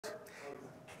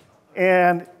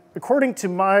And according to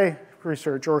my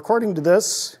research, or according to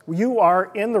this, you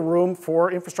are in the room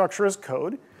for Infrastructure as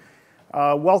Code.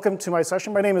 Welcome to my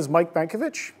session. My name is Mike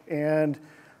Benkovich, and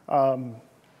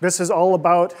this is all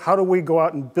about how do we go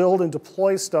out and build and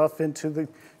deploy stuff into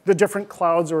the different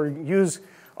clouds, or use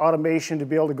automation to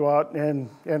be able to go out and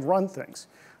run things.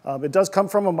 It does come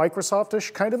from a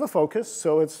Microsoft-ish kind of a focus,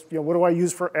 so it's, what do I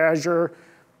use for Azure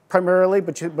primarily,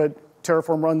 but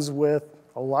Terraform runs with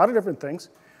a lot of different things.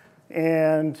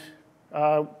 And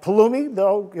Pulumi,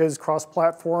 though, is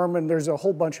cross-platform, and there's a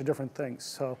whole bunch of different things.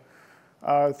 So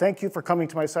thank you for coming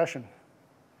to my session.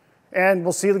 And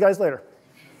we'll see you guys later.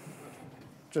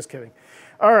 Just kidding.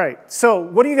 All right, so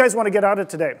what do you guys want to get out of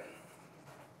today?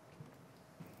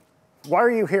 Why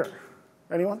are you here?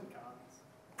 Anyone?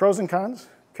 Pros and cons?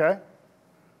 Okay.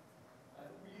 We're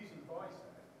using Bicep,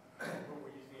 but we're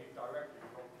using it directly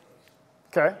with Octopus.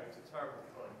 Okay. It's a terrible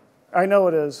thing. I know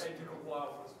it is. It took a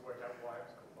while for us to work out why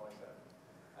it's called Bicep.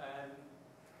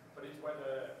 But it's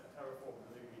whether Terraform and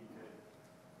Pulumi could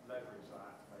leverage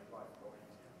that to make life a lot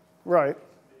easier. Right. It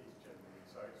is generally.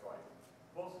 So it's like,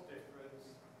 what's the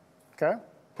difference? Okay.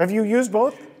 Have you used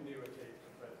both? Newer kit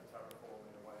compared to Terraform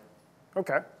in a way.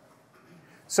 Okay.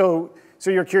 So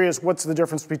you're curious, what's the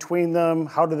difference between them?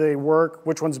 How do they work?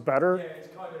 Which one's better? Yeah, it's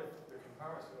kind of the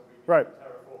comparison that we do right. with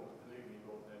Terraform and Pulumi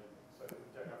more than, so that we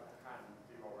don't have to hand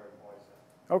do our own Bicep.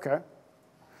 Okay.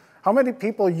 How many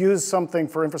people use something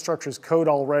for infrastructure as code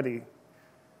already?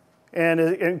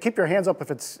 And keep your hands up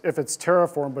if it's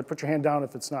Terraform, but put your hand down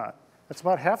if it's not. That's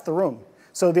about half the room.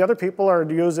 So the other people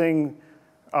are using,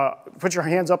 put your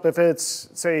hands up if it's,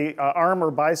 say, ARM or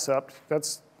Bicep.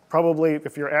 That's probably,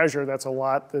 if you're Azure, that's a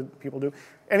lot that people do.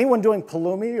 Anyone doing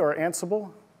Pulumi or Ansible?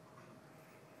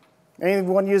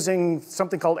 Anyone using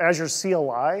something called Azure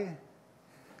CLI?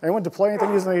 Anyone deploy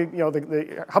anything using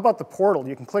how about the portal?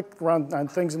 You can click around on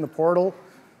things in the portal.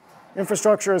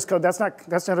 Infrastructure as code, that's not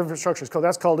infrastructure as code,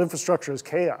 that's called infrastructure as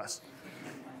chaos.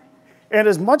 And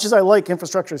as much as I like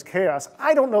infrastructure as chaos,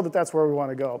 I don't know that that's where we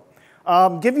want to go.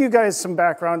 Give you guys some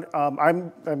background.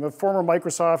 I'm a former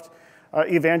Microsoft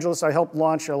evangelist. I helped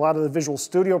launch a lot of the Visual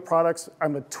Studio products.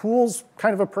 I'm a tools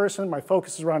kind of a person. My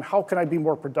focus is around how can I be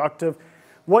more productive?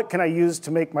 What can I use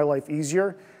to make my life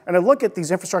easier? And I look at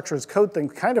these infrastructure as code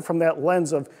things kind of from that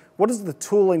lens of what does the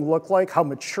tooling look like? How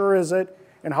mature is it?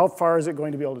 And how far is it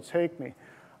going to be able to take me?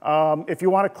 If you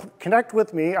want to connect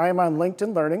with me, I am on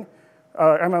LinkedIn Learning.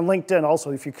 I'm on LinkedIn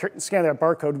also. If you scan that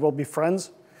barcode, we'll be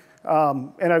friends.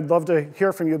 And I'd love to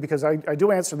hear from you because I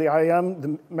do answer the IM,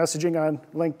 the messaging on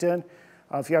LinkedIn.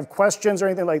 If you have questions or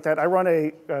anything like that, I run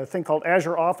a thing called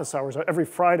Azure Office Hours every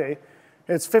Friday.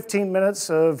 It's 15 minutes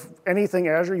of anything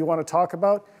Azure you want to talk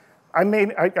about. I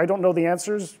don't know the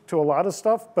answers to a lot of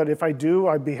stuff, but if I do,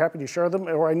 I'd be happy to share them,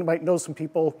 or I might know some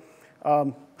people,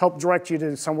 help direct you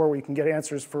to somewhere where you can get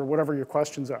answers for whatever your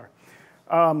questions are.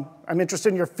 I'm interested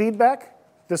in your feedback.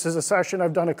 This is a session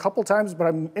I've done a couple times, but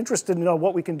I'm interested to know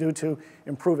what we can do to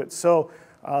improve it. So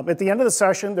at the end of the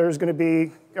session, there's going to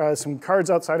be some cards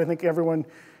outside. I think everyone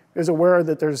is aware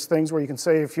that there's things where you can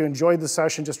say, if you enjoyed the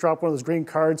session, just drop one of those green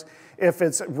cards. If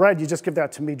it's red, you just give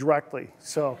that to me directly.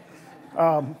 So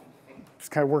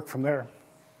just kind of work from there.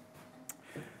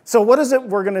 So what is it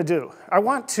we're going to do? I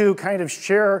want to kind of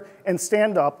share and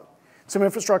stand up some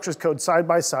infrastructure as code side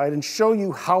by side and show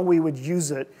you how we would use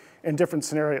it in different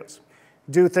scenarios.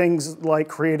 Do things like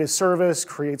create a service,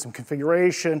 create some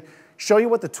configuration, show you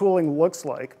what the tooling looks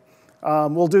like.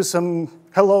 We'll do some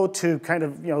hello to kind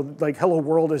of, like hello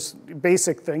world is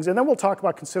basic things, and then we'll talk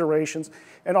about considerations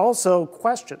and also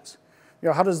questions.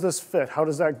 How does this fit? How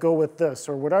does that go with this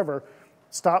or whatever?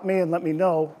 Stop me and let me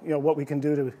know, what we can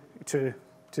do to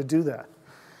do that.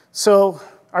 So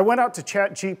I went out to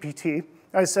ChatGPT.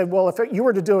 I said, well, if you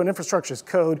were to do an infrastructure as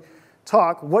code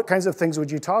talk, what kinds of things would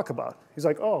you talk about? He's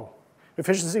like, oh,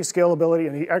 efficiency, scalability,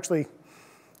 and he actually,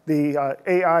 the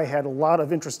AI had a lot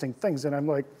of interesting things, and I'm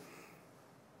like,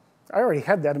 I already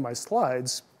had that in my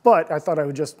slides, but I thought I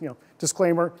would just,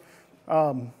 disclaimer,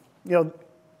 AI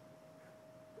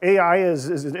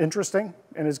is interesting,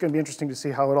 and it's going to be interesting to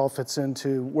see how it all fits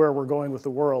into where we're going with the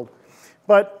world.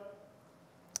 But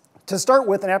to start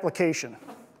with, an application.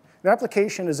 An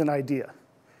application is an idea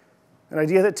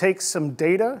that takes some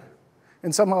data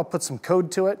and somehow puts some code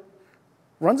to it,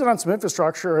 runs it on some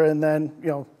infrastructure, and then,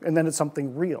 and then it's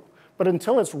something real. But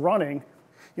until it's running,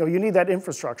 you need that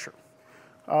infrastructure.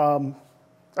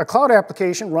 A cloud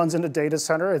application runs in a data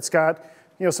center. It's got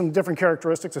some different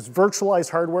characteristics. It's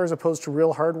virtualized hardware as opposed to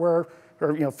real hardware,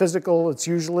 or physical. It's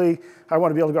usually, I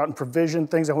want to be able to go out and provision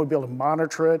things. I want to be able to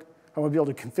monitor it. I want to be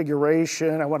able to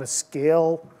configuration. I want to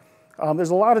scale.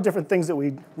 There's a lot of different things that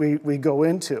we go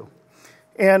into.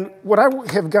 And what I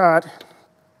have got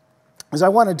is I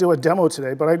want to do a demo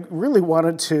today, but I really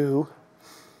wanted to,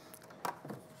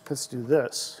 let's do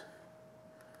this.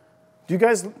 Do you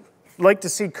guys like to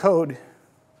see code,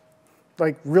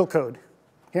 like real code,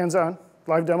 hands-on,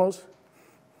 live demos?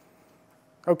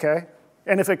 Okay.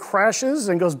 And if it crashes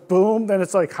and goes boom, then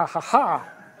it's like, ha, ha, ha.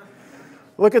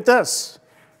 Look at this.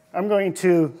 I'm going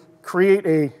to create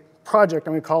a project.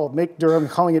 I'm going to call it make dir. I'm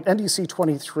calling it NDC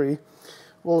 23.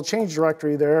 We'll change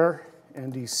directory there,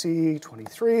 NDC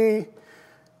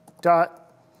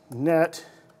 23.net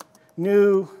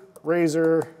new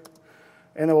Razor,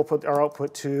 and then we'll put our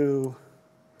output to,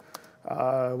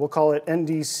 we'll call it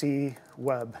NDC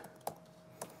web.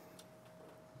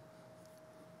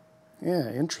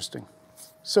 Yeah, interesting.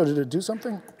 So did it do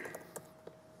something?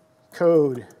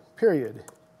 Code, period.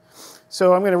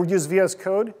 So I'm going to use VS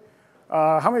Code.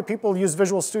 How many people use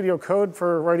Visual Studio Code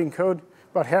for writing code?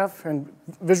 About half, and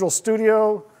Visual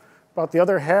Studio, about the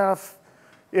other half.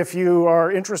 If you are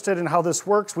interested in how this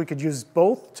works, we could use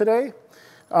both today.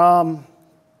 What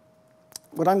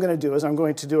I'm going to do is I'm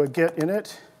going to do a get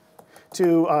init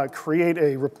to create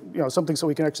a something so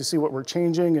we can actually see what we're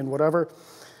changing and whatever.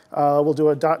 We'll do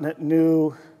a .NET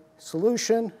new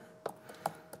solution,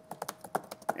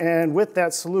 and with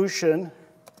that solution,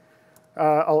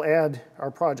 I'll add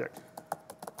our project.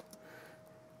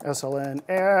 SLN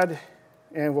add,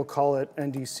 and we'll call it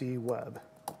NDC web.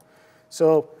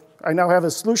 So I now have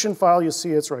a solution file. You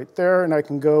see it's right there, and I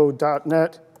can go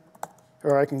 .NET,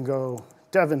 or I can go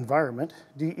dev environment,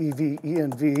 DEV,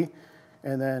 and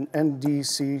then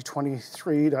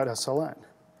ndc23.sln.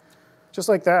 Just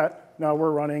like that, now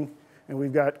we're running, and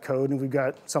we've got code, and we've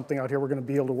got something out here we're going to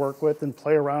be able to work with and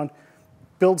play around,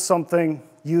 build something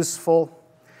useful.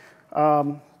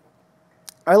 I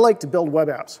like to build web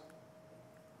apps.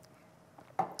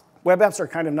 Web apps are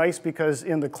kind of nice because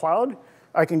in the cloud,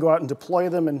 I can go out and deploy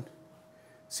them and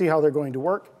see how they're going to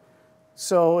work.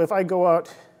 So if I go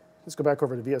out, let's go back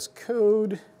over to VS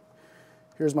Code.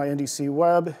 Here's my NDC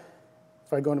web.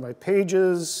 If I go into my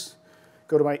pages,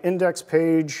 go to my index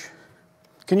page.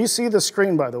 Can you see the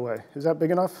screen, by the way? Is that big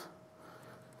enough?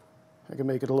 I can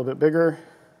make it a little bit bigger.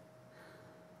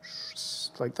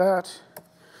 Like that.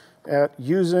 At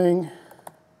using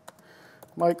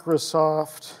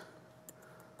Microsoft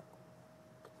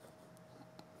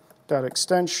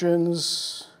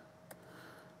 .extensions,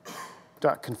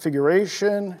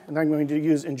 .configuration, and I'm going to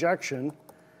use injection.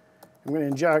 I'm going to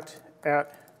inject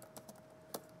at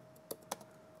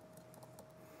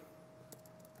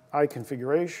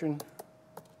iConfiguration,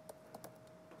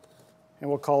 and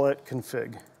we'll call it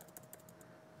config.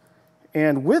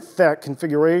 And with that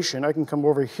configuration, I can come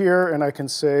over here and I can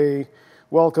say,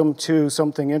 welcome to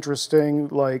something interesting,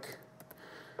 like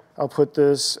I'll put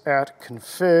this at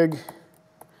config,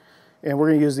 and we're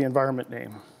going to use the environment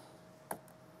name.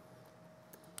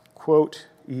 Quote,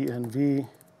 env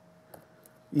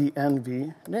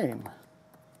name.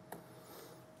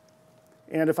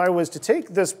 And if I was to take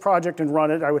this project and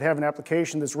run it, I would have an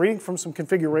application that's reading from some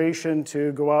configuration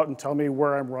to go out and tell me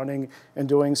where I'm running and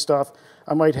doing stuff.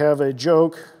 I might have a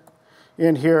joke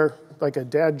in here, like a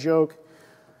dad joke,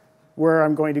 where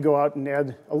I'm going to go out and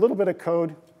add a little bit of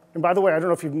code. And by the way, I don't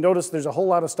know if you've noticed, there's a whole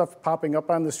lot of stuff popping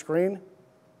up on the screen.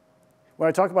 When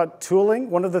I talk about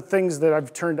tooling, one of the things that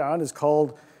I've turned on is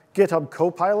called GitHub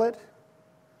Copilot.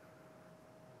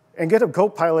 And GitHub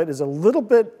Copilot is a little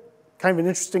bit kind of an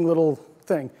interesting little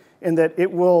thing in that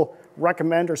it will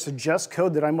recommend or suggest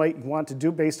code that I might want to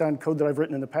do based on code that I've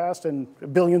written in the past and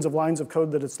billions of lines of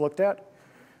code that it's looked at.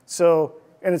 So,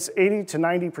 and it's 80 to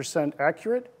 90%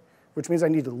 accurate, which means I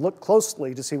need to look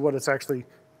closely to see what it's actually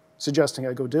suggesting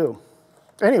I go do.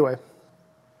 Anyway,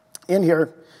 in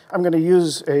here, I'm going to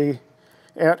use a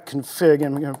at config,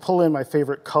 and I'm going to pull in my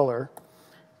favorite color.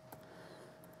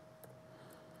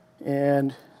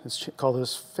 And let's call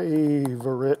this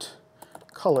favorite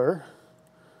color.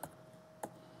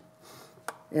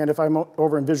 And if I'm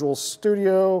over in Visual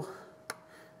Studio,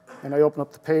 and I open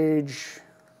up the page,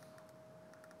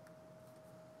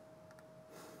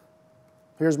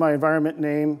 here's my environment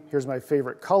name, here's my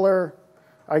favorite color.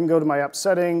 I can go to my app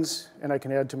settings, and I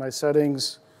can add to my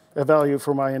settings a value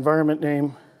for my environment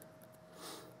name,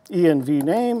 env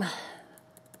name,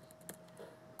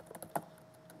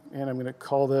 and I'm going to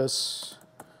call this,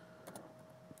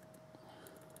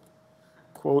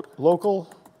 quote,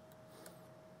 local,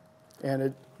 and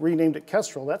it renamed it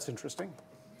Kestrel. That's interesting.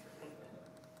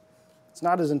 It's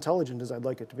not as intelligent as I'd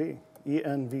like it to be.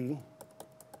 env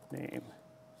name.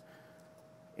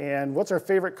 And what's our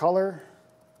favorite color?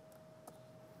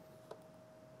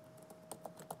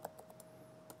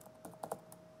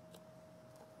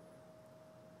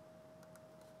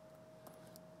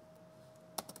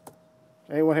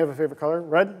 Anyone have a favorite color?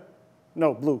 Red?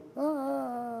 No, blue.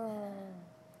 How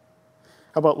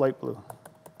about light blue?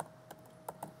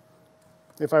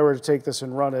 If I were to take this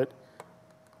and run it,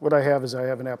 what I have is I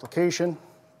have an application,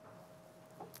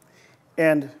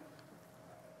 and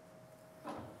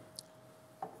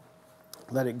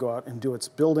let it go out and do its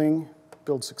building,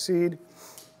 build succeed.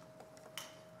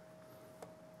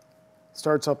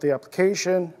 Starts up the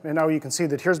application, and now you can see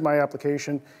that here's my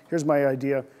application, here's my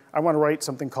idea. I want to write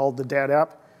something called the DAT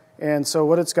app. And so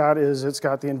what it's got is it's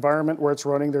got the environment where it's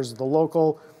running, there's the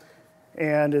local,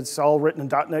 and it's all written in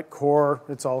 .NET Core.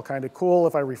 It's all kind of cool.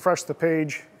 If I refresh the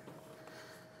page,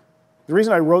 the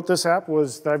reason I wrote this app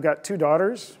was that I've got 2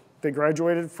 daughters. They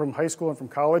graduated from high school and from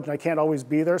college, and I can't always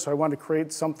be there, so I wanted to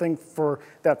create something for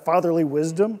that fatherly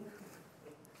wisdom.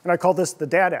 And I call this the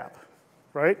DAT app,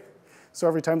 right? So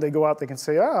every time they go out, they can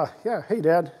say, yeah, hey,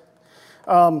 Dad.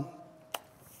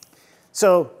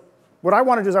 So what I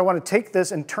want to do is I want to take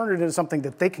this and turn it into something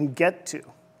that they can get to.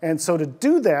 And so to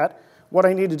do that, what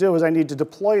I need to do is I need to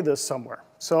deploy this somewhere.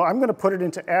 So I'm going to put it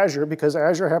into Azure because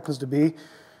Azure happens to be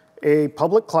a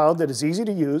public cloud that is easy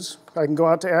to use. I can go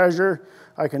out to Azure,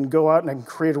 I can go out and I can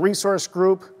create a resource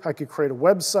group, I could create a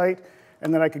website,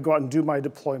 and then I could go out and do my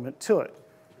deployment to it.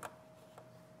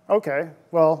 Okay,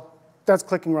 well, that's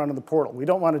clicking around in the portal. We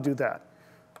don't want to do that.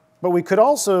 But we could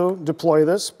also deploy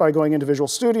this by going into Visual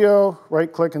Studio,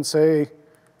 right-click and say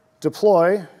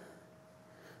deploy,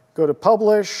 go to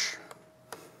publish,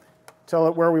 tell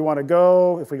it where we want to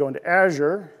go. If we go into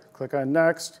Azure, click on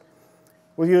next.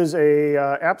 We'll use a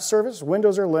app service,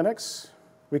 Windows or Linux.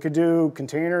 We could do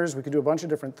containers, we could do a bunch of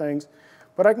different things.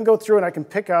 But I can go through and I can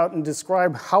pick out and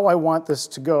describe how I want this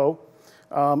to go.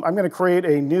 I'm going to create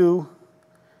a new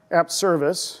app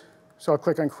service. So I'll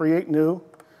click on Create New.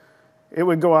 It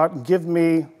would go out and give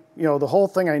me the whole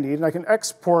thing I need, and I can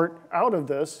export out of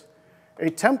this a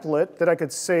template that I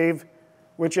could save,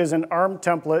 which is an ARM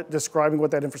template describing what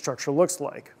that infrastructure looks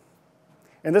like.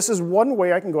 And this is one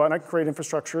way I can go out and I can create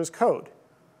infrastructure as code.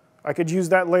 I could use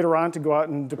that later on to go out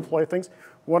and deploy things.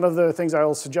 One of the things I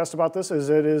will suggest about this is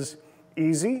it is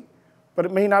easy, but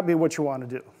it may not be what you want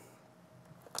to do.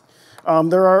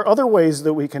 There are other ways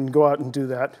that we can go out and do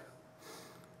that.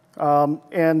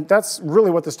 And that's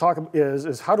really what this talk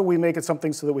is how do we make it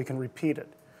something so that we can repeat it,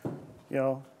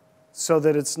 so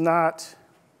that it's not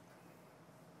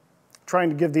trying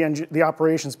to give the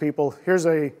operations people, here's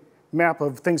a map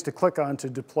of things to click on to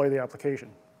deploy the application.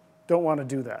 Don't want to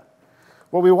do that.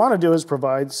 What we want to do is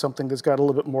provide something that's got a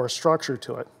little bit more structure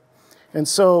to it. And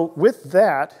so with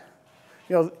that,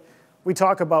 we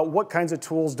talk about what kinds of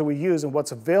tools do we use and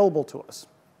what's available to us.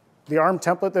 The ARM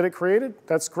template that it created,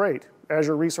 that's great.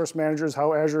 Azure Resource Manager is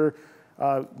how Azure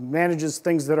manages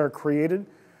things that are created.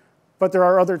 But there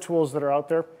are other tools that are out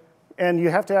there. And you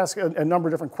have to ask a number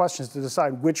of different questions to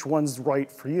decide which one's right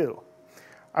for you.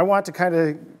 I want to kind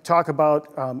of talk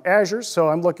about Azure. So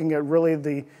I'm looking at really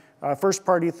the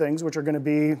first-party things, which are going to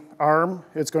be ARM.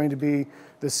 It's going to be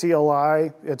the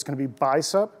CLI. It's going to be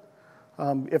Bicep.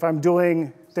 If I'm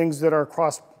doing things that are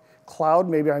cross-cloud,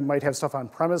 maybe I might have stuff on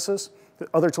premises.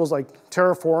 Other tools like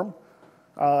Terraform,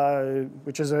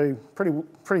 which is a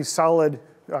pretty solid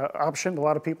option. A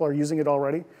lot of people are using it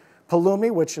already.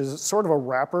 Pulumi, which is sort of a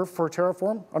wrapper for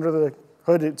Terraform. Under the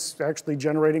hood, it's actually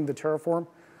generating the Terraform.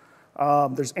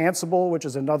 There's Ansible, which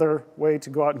is another way to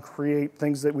go out and create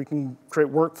things that we can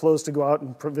create workflows to go out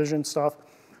and provision stuff,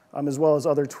 as well as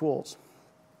other tools.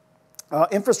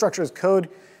 Infrastructure as code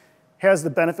has the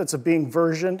benefits of being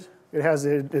versioned. It has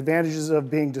the advantages of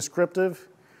being descriptive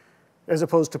as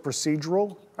opposed to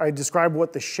procedural. I describe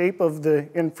what the shape of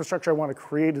the infrastructure I want to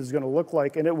create is going to look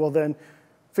like, and it will then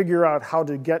figure out how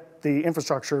to get the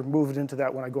infrastructure moved into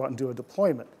that when I go out and do a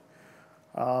deployment.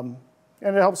 And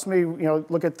it helps me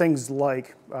look at things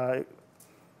like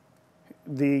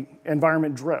the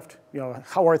environment drift.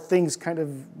 How are things kind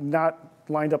of not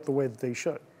lined up the way that they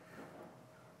should?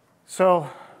 So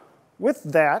with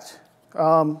that,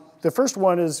 the first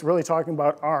one is really talking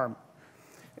about ARM.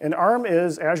 And ARM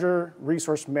is Azure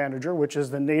Resource Manager, which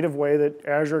is the native way that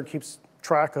Azure keeps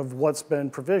track of what's been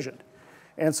provisioned.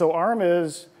 And so ARM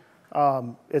is,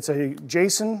 it's a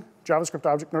JSON, JavaScript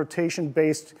Object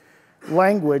Notation-based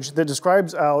language that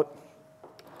describes out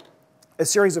a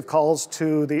series of calls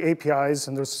to the APIs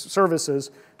and the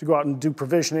services to go out and do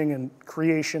provisioning and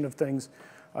creation of things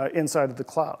inside of the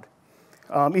cloud.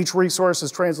 Each resource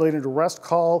is translated into a REST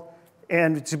call,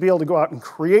 and to be able to go out and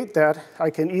create that,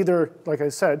 I can either, like I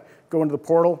said, go into the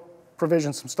portal,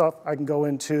 provision some stuff. I can go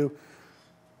into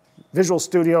Visual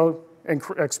Studio and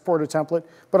export a template,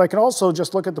 but I can also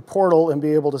just look at the portal and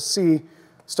be able to see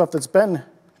stuff that's been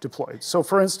deployed. So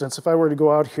for instance, if I were to go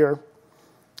out here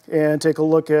and take a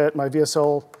look at my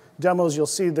VSL demos, you'll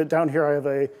see that down here I have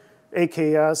a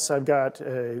AKS, I've got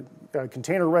a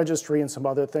container registry and some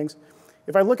other things.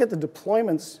 If I look at the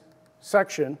deployments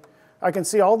section, I can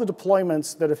see all the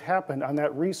deployments that have happened on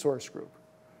that resource group.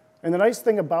 And the nice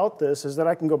thing about this is that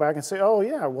I can go back and say, oh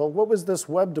yeah, well, what was this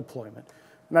web deployment?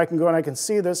 And I can go and I can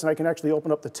see this, and I can actually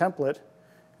open up the template,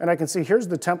 and I can see here's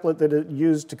the template that it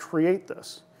used to create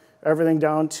this. Everything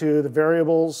down to the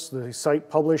variables, the site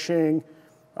publishing,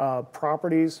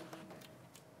 properties.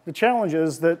 The challenge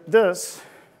is that this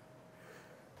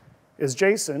is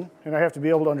JSON, and I have to be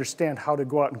able to understand how to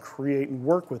go out and create and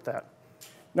work with that.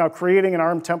 Now, creating an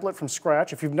ARM template from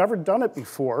scratch, if you've never done it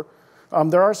before,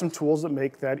 there are some tools that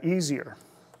make that easier.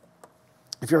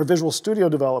 If you're a Visual Studio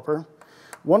developer,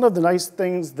 one of the nice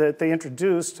things that they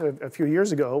introduced a few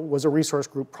years ago was a resource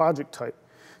group project type.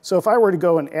 So if I were to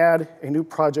go and add a new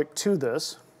project to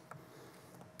this,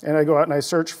 and I go out and I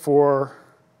search the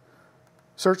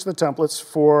templates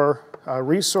for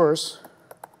resource,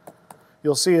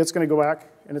 you'll see it's going to go back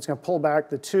and it's going to pull back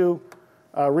the two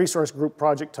resource group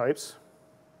project types.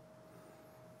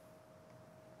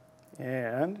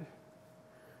 And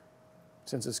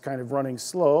since it's kind of running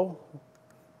slow,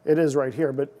 it is right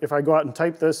here. But if I go out and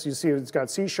type this, you see it's got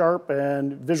C#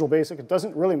 and Visual Basic. It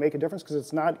doesn't really make a difference because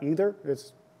it's not either.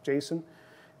 It's JSON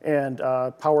and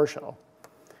PowerShell.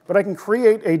 But I can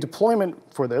create a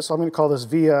deployment for this. I'm going to call this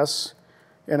VS,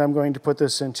 and I'm going to put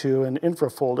this into an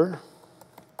infra folder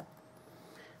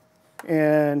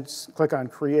and click on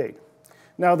Create.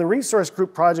 Now, the resource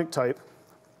group project type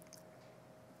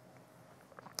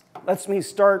lets me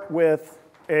start with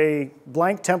a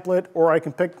blank template, or I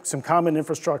can pick some common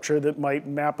infrastructure that might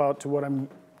map out to what I'm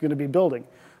going to be building.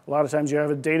 A lot of times you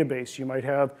have a database. You might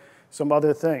have some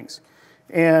other things.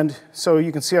 And so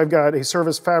you can see I've got a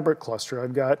service fabric cluster.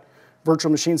 I've got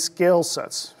virtual machine scale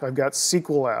sets. I've got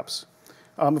SQL apps.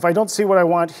 If I don't see what I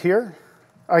want here,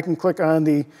 I can click on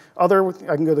the other.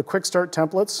 I can go to Quick Start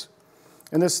Templates.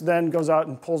 And this then goes out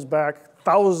and pulls back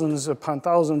thousands upon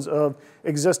thousands of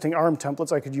existing ARM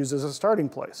templates I could use as a starting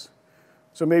place.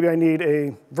 So maybe I need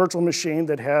a virtual machine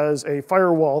that has a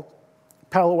firewall,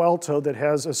 Palo Alto, that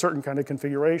has a certain kind of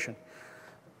configuration.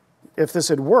 If this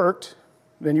had worked,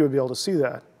 then you would be able to see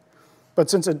that. But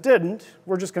since it didn't,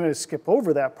 we're just going to skip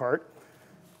over that part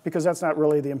because that's not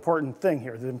really the important thing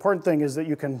here. The important thing is that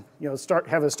you can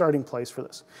have a starting place for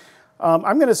this. I'm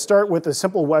going to start with a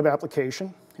simple web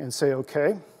application and say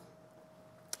OK.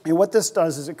 And what this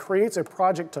does is it creates a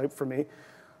project type for me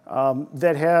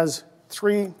that has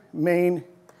three main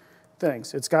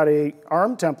things. It's got an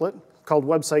ARM template called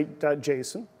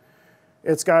website.json.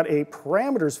 It's got a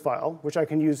parameters file, which I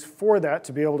can use for that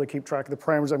to be able to keep track of the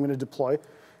parameters I'm going to deploy.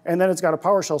 And then it's got a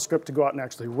PowerShell script to go out and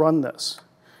actually run this.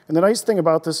 And the nice thing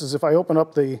about this is if I open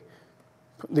up the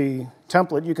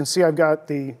template, you can see I've got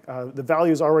the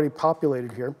values already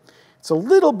populated here. It's a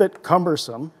little bit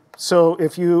cumbersome. So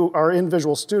if you are in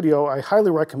Visual Studio, I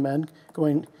highly recommend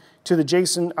going to the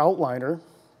JSON outliner,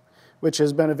 which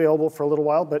has been available for a little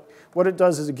while. But what it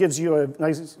does is it gives you a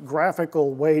nice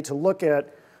graphical way to look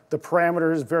at the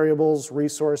parameters, variables,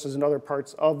 resources, and other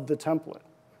parts of the template.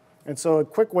 And so a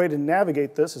quick way to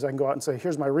navigate this is I can go out and say,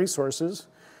 here's my resources,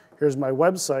 here's my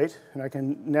website, and I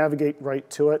can navigate right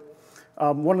to it.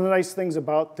 One of the nice things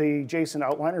about the JSON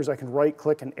outliner is I can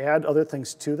right-click and add other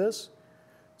things to this.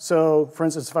 So for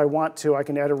instance, if I want to, I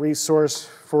can add a resource,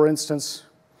 for instance,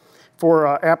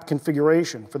 for app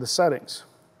configuration for the settings.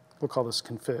 We'll call this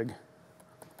config.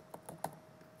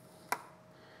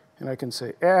 And I can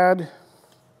say add.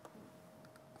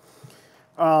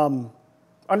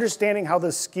 Understanding how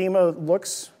the schema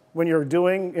looks when you're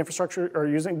doing infrastructure or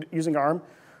using ARM,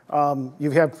 you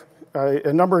have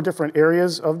a number of different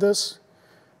areas of this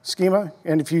schema.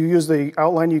 And if you use the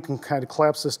outline, you can kind of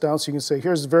collapse this down. So you can say,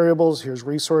 here's variables, here's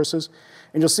resources.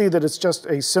 And you'll see that it's just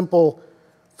a simple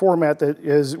format that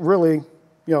is really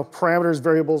parameters,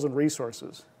 variables, and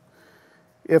resources.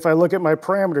 If I look at my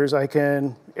parameters, I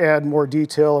can add more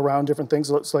detail around different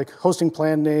things. It's like hosting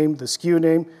plan name, the SKU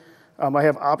name. I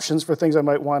have options for things I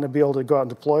might want to be able to go out and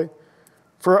deploy.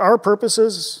 For our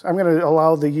purposes, I'm going to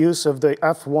allow the use of the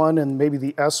F1 and maybe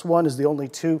the S1 as the only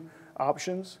two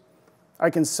options. I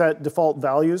can set default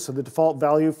values. So the default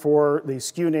value for the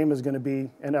SKU name is going to be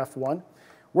an F1.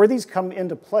 Where these come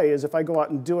into play is if I go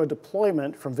out and do a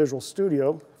deployment from Visual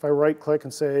Studio, if I right-click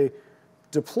and say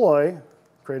deploy,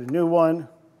 create a new one,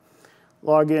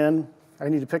 log in. I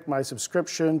need to pick my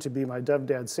subscription to be my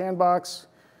DevDad sandbox,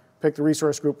 pick the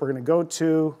resource group we're going to go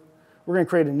to. We're going to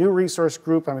create a new resource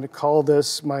group. I'm going to call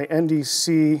this my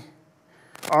NDC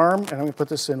ARM, and I'm going to put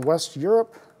this in West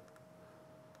Europe.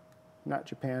 not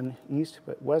Japan East,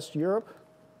 but West Europe.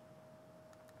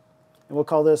 And we'll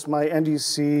call this my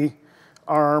NDC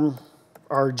ARM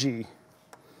RG.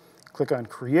 Click on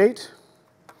Create.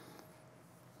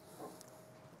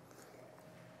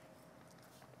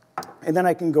 And then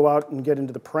I can go out and get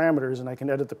into the parameters, and I can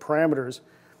edit the parameters.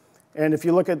 And if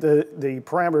you look at the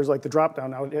parameters, like the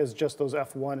dropdown now, it has just those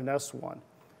F1 and S1.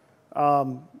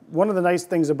 One of the nice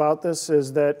things about this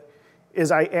is that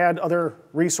I add other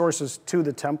resources to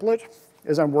the template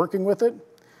as I'm working with it.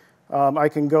 I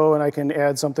can go and I can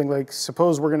add something like,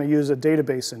 suppose we're going to use a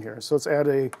database in here. So let's add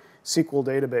a SQL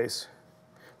database.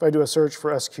 If I do a search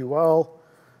for SQL,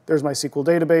 there's my SQL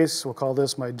database. We'll call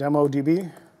this my demo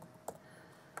DB.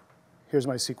 Here's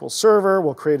my SQL server.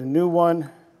 We'll create a new one.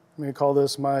 I'm going to call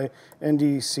this my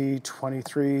NDC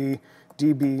 23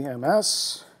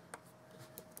 DBMS.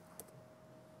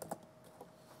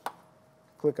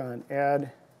 Click on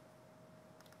Add.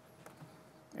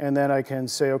 And then I can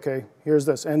say, OK, here's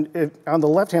this. And on the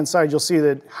left-hand side, you'll see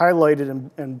that highlighted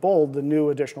in bold the new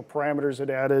additional parameters it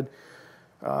added,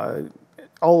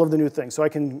 all of the new things. So I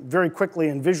can very quickly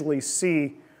and visually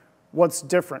see what's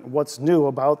different, what's new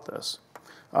about this.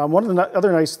 One of the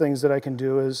other nice things that I can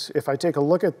do is if I take a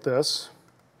look at this,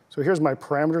 so here's my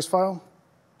parameters file.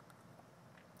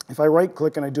 If I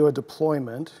right-click and I do a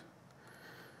deployment,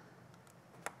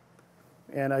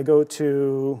 and I go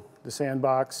to the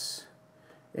sandbox,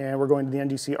 and we're going to the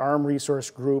NDC ARM resource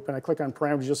group, and I click on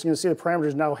parameters, you'll see the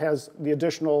parameters now has the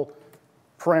additional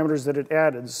parameters that it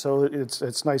added. So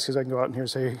it's nice because I can go out in here and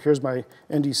say, here's my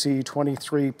NDC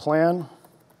 23 plan.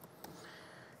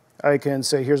 I can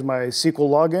say, here's my SQL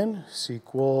login,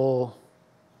 SQL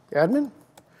admin.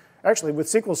 Actually, with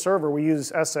SQL Server, we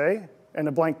use SA and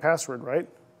a blank password, right?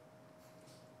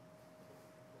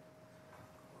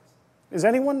 Is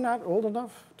anyone not old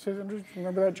enough to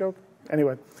remember that joke?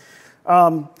 Anyway.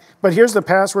 But here's the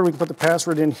password. We can put the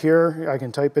password in here. I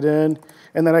can type it in.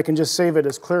 And then I can just save it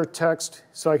as clear text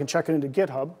so I can check it into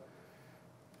GitHub.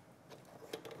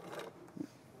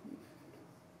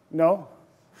 No?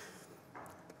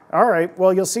 All right.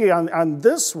 Well, you'll see on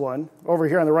this one, over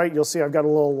here on the right, you'll see I've got a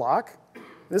little lock.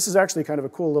 This is actually kind of a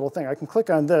cool little thing. I can click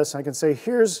on this. And I can say,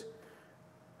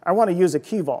 I want to use a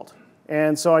key vault.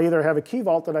 And so I either have a key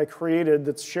vault that I created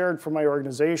that's shared for my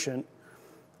organization,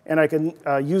 and I can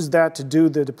use that to do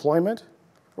the deployment,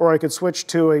 or I could switch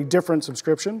to a different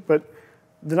subscription. But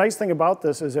the nice thing about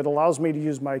this is it allows me to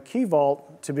use my key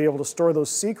vault to be able to store those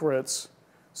secrets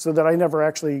so that I never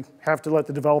actually have to let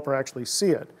the developer actually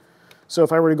see it. So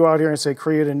if I were to go out here and say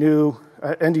create a new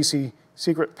NDC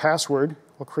secret password,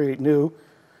 we'll create new.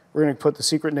 We're going to put the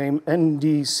secret name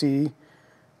NDC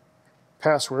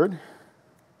password.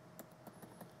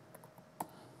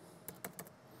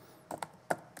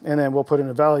 And then we'll put in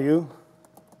a value.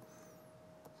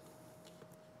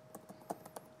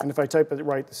 And if I type it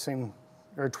right the same,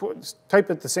 or type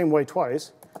it the same way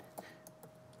twice,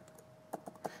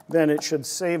 then it should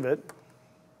save it.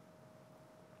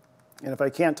 And if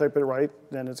I can't type it right,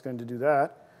 then it's going to do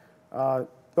that. But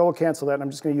we'll cancel that, and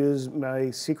I'm just going to use my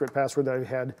secret password that I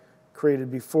had created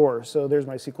before. So there's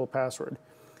my SQL password.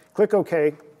 Click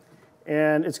OK,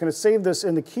 and it's going to save this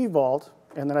in the key vault,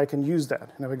 and then I can use that.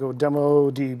 And if I go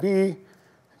demo DB,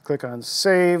 click on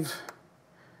save,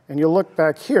 and you'll look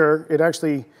back here, it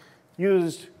actually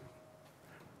used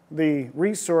the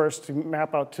resource to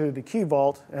map out to the key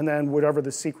vault, and then whatever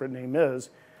the secret name is.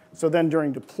 So then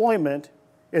during deployment,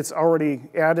 it's already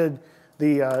added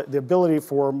the ability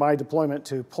for my deployment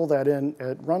to pull that in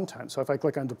at runtime. So if I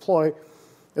click on deploy,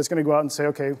 it's going to go out and say,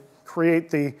 OK, create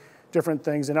the different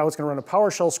things. And now it's going to run a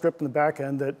PowerShell script in the back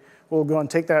end that will go and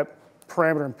take that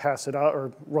parameter and pass it out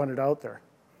or run it out there.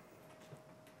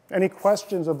 Any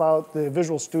questions about the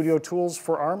Visual Studio tools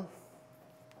for ARM?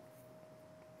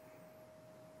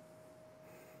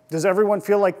 Does everyone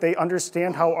feel like they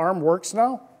understand how ARM works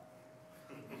now?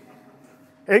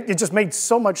 It just made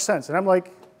so much sense. And I'm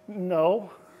like,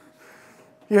 no.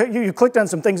 You clicked on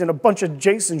some things and a bunch of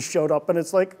JSON showed up. And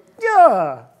it's like,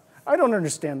 yeah, I don't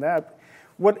understand that.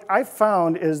 What I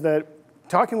found is that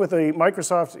talking with a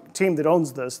Microsoft team that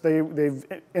owns this, they've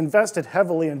invested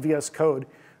heavily in VS Code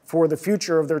for the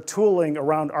future of their tooling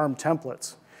around ARM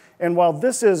templates. And while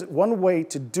this is one way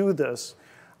to do this,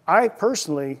 I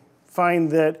personally find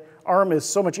that ARM is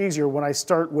so much easier when I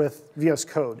start with VS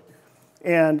Code.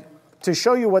 And to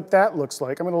show you what that looks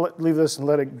like, I'm going to leave this and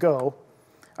let it go.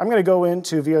 I'm going to go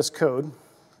into VS Code.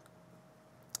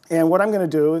 And what I'm going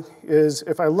to do is,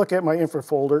 if I look at my infra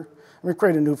folder, I'm going to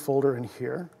create a new folder in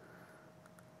here.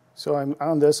 So I'm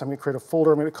on this. I'm going to create a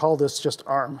folder. I'm going to call this just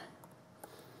ARM.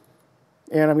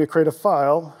 And I'm going to create a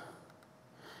file.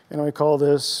 And I call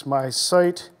this my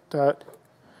site.json.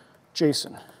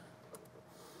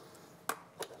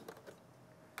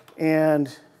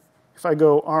 And if I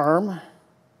go ARM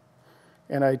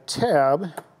and I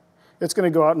tab, it's going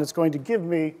to go out and it's going to give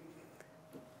me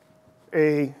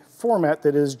a format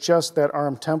that is just that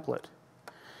ARM template.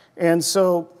 And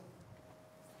so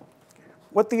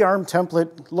what the ARM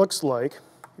template looks like,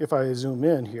 if I zoom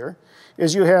in here,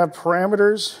 is you have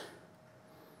parameters,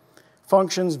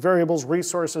 functions, variables,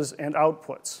 resources, and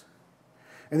outputs.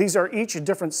 And these are each a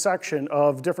different section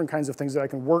of different kinds of things that I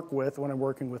can work with when I'm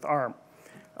working with ARM.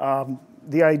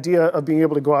 The idea of being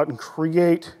able to go out and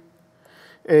create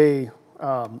a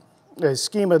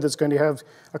schema that's going to have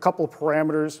a couple of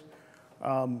parameters.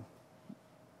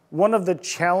 One of the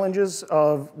challenges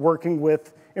of working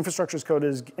with infrastructure as code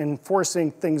is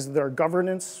enforcing things that are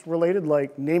governance related,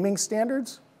 like naming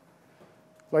standards.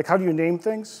 Like, how do you name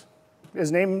things?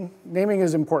 Naming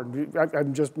is important.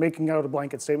 I'm just making out a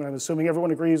blanket statement. I'm assuming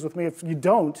everyone agrees with me. If you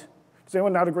don't, does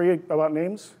anyone not agree about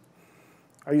names?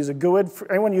 I use a GUID.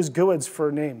 Anyone use GUIDs for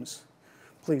names?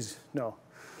 Please, no.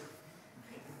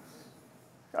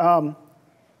 The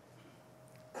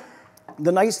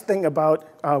nice thing about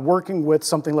working with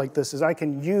something like this is I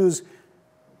can use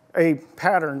a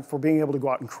pattern for being able to go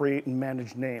out and create and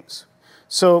manage names.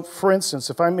 So for instance,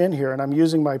 if I'm in here and I'm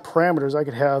using my parameters, I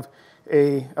could have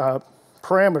a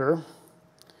parameter.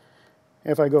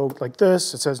 If I go like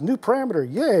this, it says new parameter,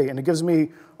 yay, and it gives me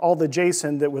all the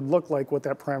JSON that would look like what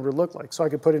that parameter looked like. So I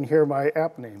could put in here my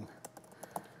app name.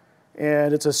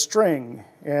 And it's a string,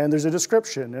 and there's a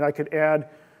description, and I could add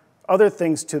other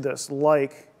things to this,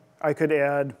 like I could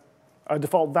add a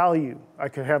default value. I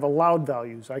could have allowed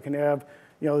values. I can have,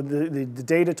 the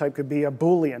data type could be a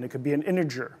Boolean. It could be an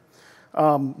integer.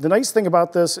 The nice thing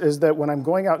about this is that when I'm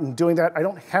going out and doing that, I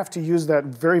don't have to use that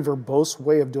very verbose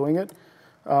way of doing it.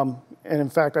 And in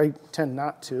fact, I tend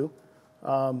not to.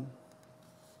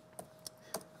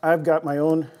 I've got my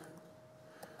own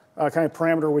kind of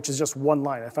parameter, which is just one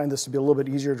line. I find this to be a little bit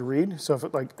easier to read. So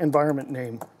if like environment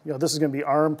name, this is going to be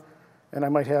ARM, and I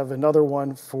might have another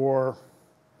one for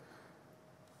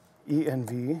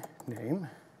env name.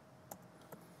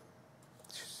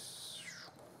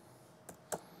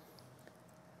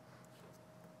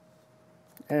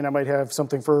 And I might have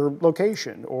something for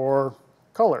location or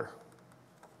color.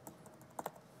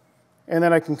 And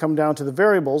then I can come down to the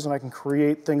variables, and I can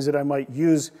create things that I might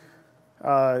use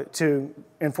to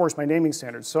enforce my naming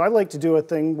standards. So I like to do a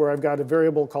thing where I've got a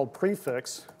variable called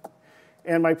prefix.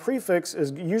 And my prefix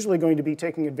is usually going to be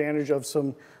taking advantage of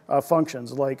some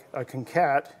functions, like a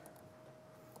concat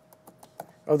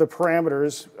of the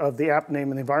parameters of the app name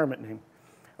and the environment name.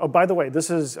 Oh, by the way,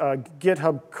 this is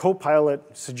GitHub Copilot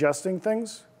suggesting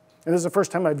things. And this is the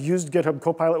first time I've used GitHub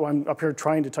Copilot when I'm up here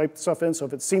trying to type stuff in. So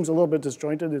if it seems a little bit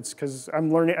disjointed, it's because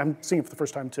I'm learning. I'm seeing it for the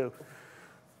first time too.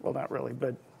 Well, not really,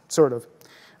 but sort of.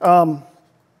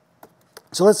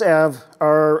 So let's have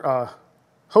our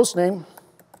host name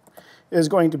is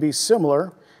going to be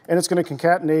similar, and it's going to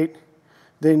concatenate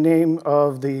the name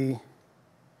of the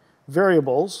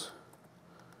variables.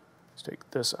 Let's take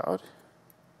this out.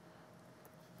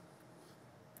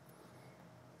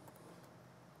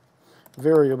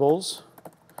 Variables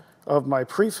of my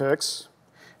prefix,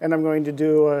 and I'm going to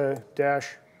do a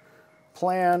dash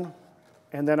plan,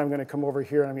 and then I'm going to come over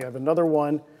here and I'm going to have another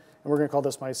one, and we're going to call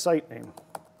this my site name.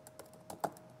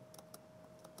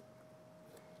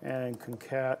 And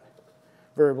concat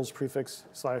variables prefix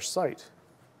 / site.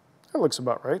 That looks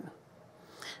about right.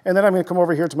 And then I'm going to come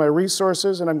over here to my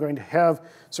resources, and I'm going to have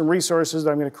some resources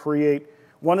that I'm going to create.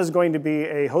 One is going to be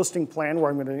a hosting plan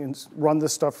where I'm going to run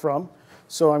this stuff from.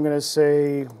 So I'm going to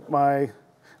say my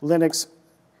Linux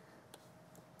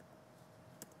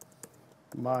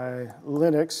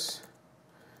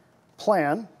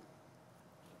plan.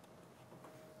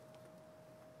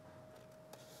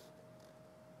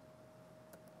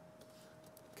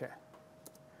 Okay.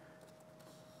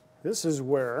 This is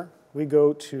where we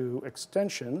go to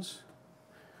extensions,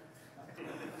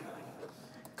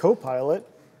 Copilot,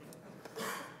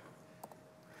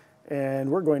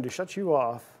 and we're going to shut you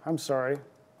off. I'm sorry.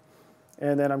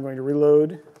 And then I'm going to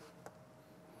reload.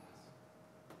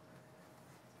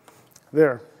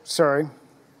 There, sorry.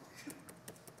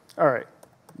 All right,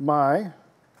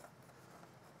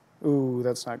 ooh,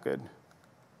 that's not good.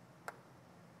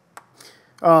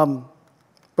 But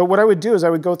what I would do is I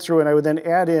would go through and I would then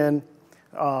add in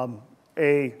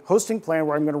a hosting plan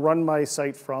where I'm going to run my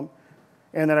site from,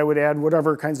 and then I would add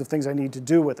whatever kinds of things I need to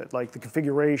do with it, like the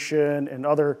configuration and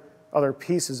other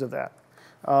pieces of that.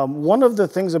 One of the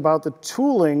things about the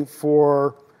tooling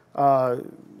for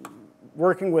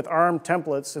working with ARM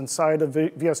templates inside of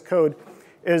VS Code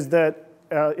is that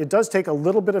it does take a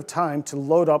little bit of time to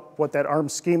load up what that ARM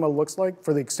schema looks like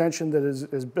for the extension that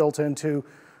is built into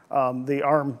the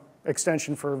ARM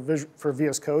extension for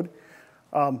VS Code.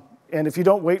 And if you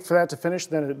don't wait for that to finish,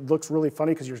 then it looks really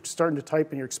funny because you're starting to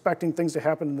type and you're expecting things to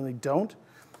happen and then they don't.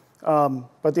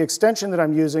 But the extension that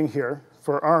I'm using here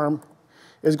for ARM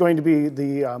is going to be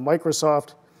the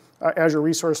Microsoft Azure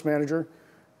Resource Manager,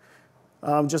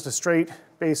 just a straight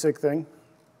basic thing.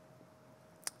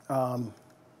 Come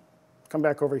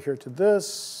back over here to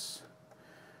this,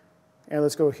 and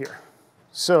let's go here.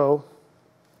 So,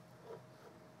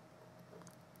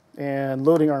 and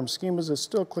loading ARM schemas is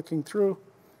still clicking through.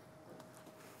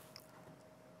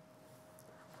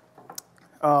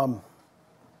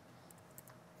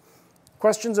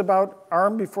 Questions about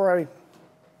ARM before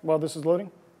while this is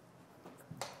loading?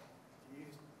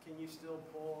 Can you still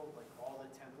pull like all the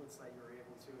templates that you're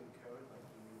able to in code? Like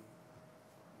can you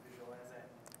visualize that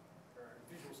or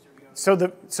Visual Studio?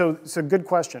 So good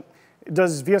question.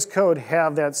 Does VS Code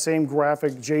have that same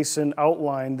graphic JSON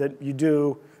outline that you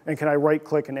do, and can I right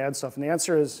click and add stuff? And the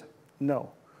answer is no.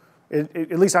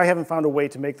 At least I haven't found a way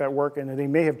to make that work, and they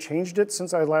may have changed it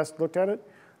since I last looked at it.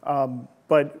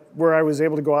 But where I was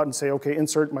able to go out and say, okay,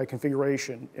 insert my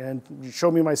configuration and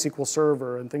show me my SQL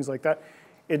Server and things like that.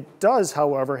 It does,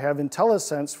 however, have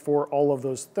IntelliSense for all of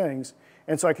those things.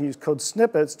 And so I can use code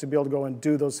snippets to be able to go and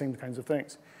do those same kinds of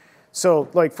things. So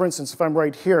like, for instance, if I'm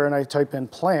right here and I type in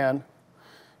plan,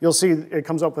 you'll see it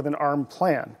comes up with an ARM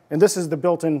plan. And this is the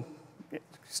built-in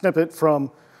snippet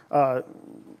from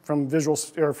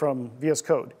VS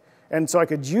Code. And so I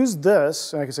could use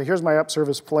this, and I could say, here's my app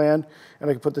service plan, and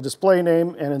I could put the display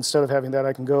name, and instead of having that,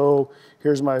 I can go,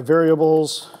 here's my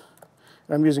variables,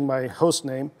 and I'm using my host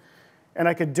name, and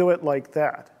I could do it like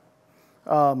that.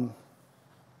 Now,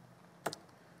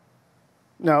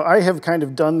 I have kind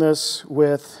of done this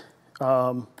with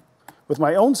my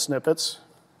own snippets.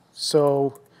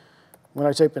 So when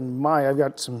I type in I've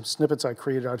got some snippets I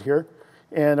created out here.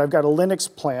 And I've got a Linux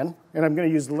plan, and I'm going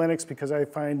to use Linux because I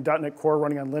find .NET Core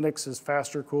running on Linux is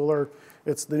faster, cooler.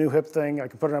 It's the new hip thing. I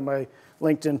can put it on my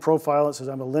LinkedIn profile. It says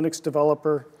I'm a Linux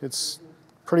developer. It's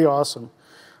pretty awesome.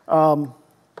 So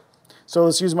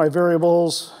let's use my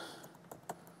variables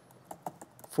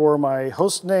for my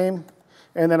host name,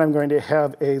 and then I'm going to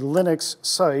have a Linux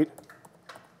site.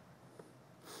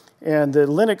 And the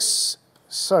Linux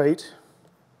site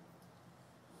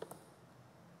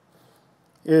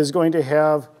is going to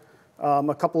have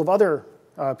a couple of other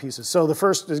pieces. So the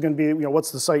first is going to be, what's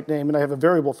the site name? And I have a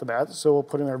variable for that. So we'll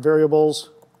put in our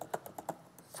variables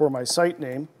for my site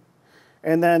name.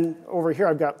 And then over here,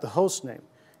 I've got the host name.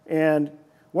 And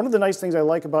one of the nice things I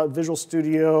like about Visual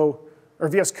Studio or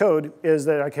VS Code is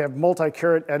that I can have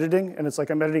multi-caret editing. And it's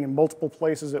like I'm editing in multiple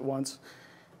places at once.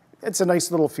 It's a nice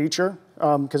little feature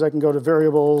because I can go to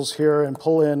variables here and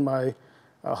pull in my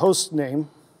host name.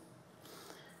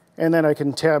 And then I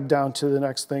can tab down to the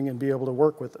next thing and be able to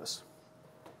work with this.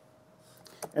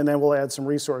 And then we'll add some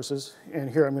resources. And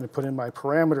here I'm going to put in my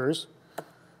parameters.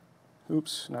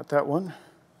 Oops, not that one.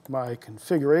 My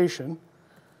configuration.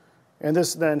 And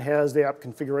this then has the app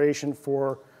configuration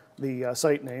for the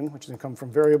site name, which is going to come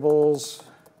from variables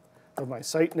of my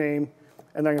site name.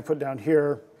 And then I'm going to put down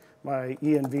here my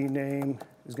env name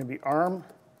is going to be ARM.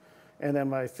 And then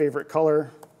my favorite color.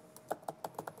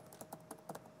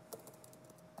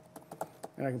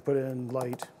 And I can put in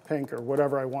light pink or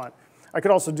whatever I want. I could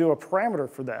also do a parameter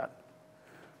for that.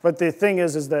 But the thing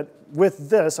is that with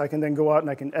this, I can then go out and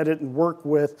I can edit and work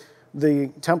with the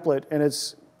template. And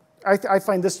I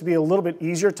find this to be a little bit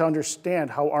easier to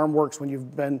understand how ARM works when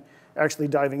you've been actually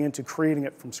diving into creating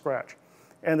it from scratch.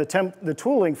 And the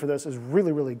tooling for this is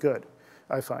really, really good,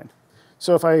 I find.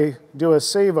 So if I do a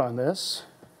save on this,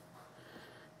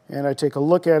 and I take a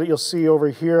look at it, you'll see over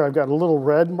here I've got a little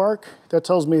red mark. That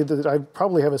tells me that I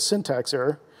probably have a syntax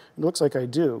error. It looks like I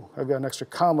do. I've got an extra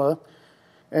comma,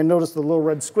 and notice the little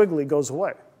red squiggly goes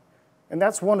away. And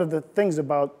that's one of the things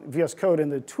about VS Code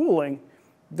and the tooling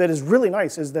that is really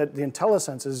nice is that the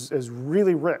IntelliSense is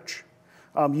really rich.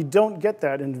 You don't get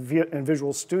that in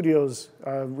Visual Studio's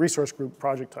resource group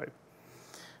project type.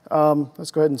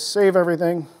 Let's go ahead and save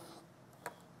everything.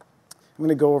 I'm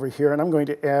going to go over here, and I'm going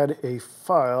to add a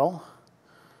file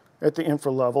at the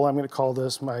infra level. I'm going to call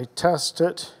this my test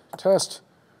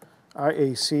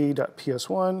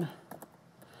iac.ps1,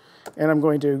 and I'm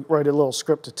going to write a little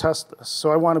script to test this.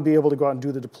 So I want to be able to go out and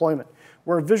do the deployment.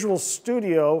 Where Visual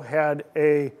Studio had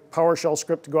a PowerShell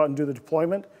script to go out and do the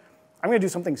deployment, I'm going to do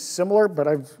something similar, but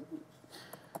I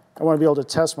want to be able to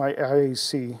test my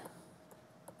IAC.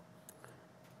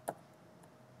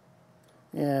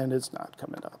 And it's not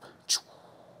coming up.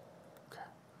 Okay.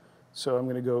 So I'm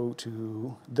going to go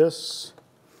to this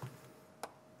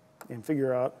and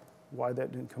figure out why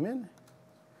that didn't come in.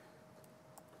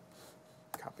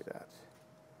 Copy that.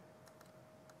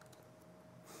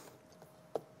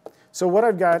 So what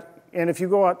I've got, and if you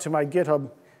go out to my GitHub,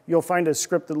 you'll find a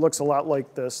script that looks a lot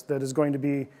like this that is going to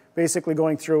be basically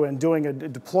going through and doing a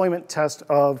deployment test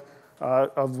of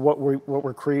what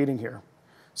we're creating here.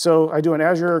 So I do an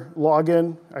Azure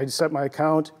login. I set my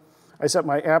account. I set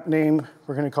my app name.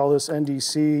 We're going to call this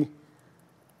NDC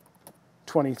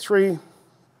 23.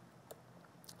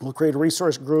 We'll create a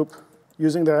resource group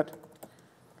using that.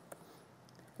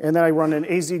 And then I run an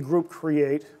AZ group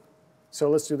create. So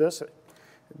let's do this.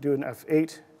 Do an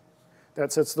F8.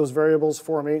 That sets those variables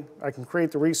for me. I can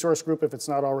create the resource group if it's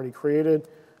not already created.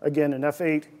 Again, an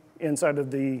F8 inside of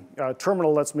the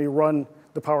terminal lets me run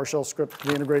the PowerShell script,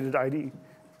 the integrated IDE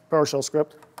PowerShell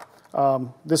script.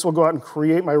 This will go out and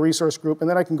create my resource group, and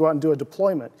then I can go out and do a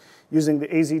deployment using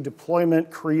the AZ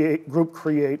deployment group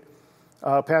create,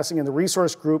 passing in the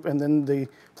resource group and then the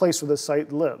place where the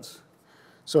site lives.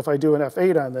 So if I do an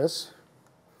F8 on this,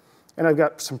 and I've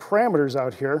got some parameters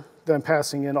out here that I'm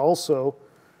passing in also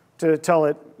to tell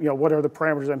it, what are the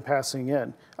parameters I'm passing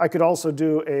in. I could also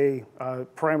do a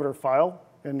parameter file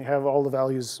and have all the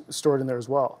values stored in there as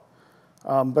well.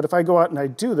 But if I go out and I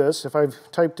do this, if I've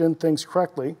typed in things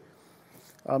correctly,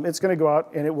 it's going to go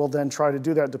out and it will then try to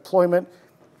do that deployment.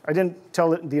 I didn't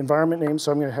tell it the environment name,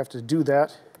 so I'm going to have to do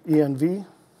that, env.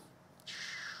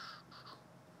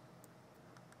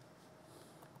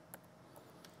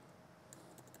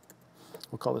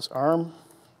 We'll call this ARM.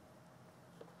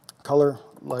 Color,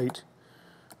 light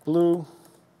blue.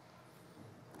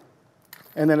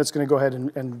 And then it's going to go ahead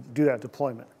and do that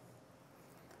deployment.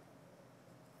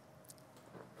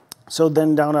 So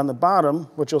then down on the bottom,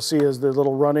 what you'll see is the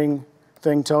little running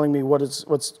thing telling me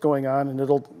what's going on, and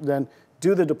it'll then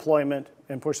do the deployment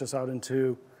and push this out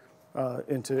into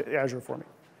Azure for me.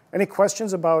 Any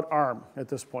questions about ARM at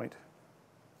this point?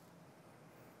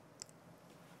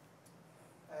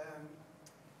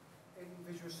 In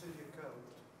Visual Studio Code,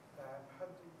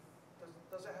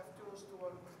 does it have tools to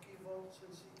work with key vaults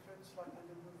and secrets like they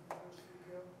do with Visual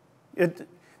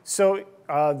Studio?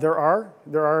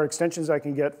 There are extensions I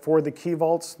can get for the key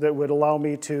vaults that would allow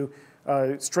me to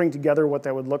string together what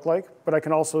that would look like. But I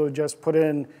can also just put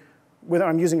in, when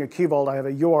I'm using a key vault, I have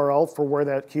a URL for where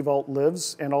that key vault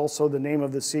lives and also the name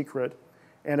of the secret.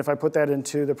 And if I put that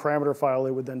into the parameter file,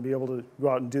 it would then be able to go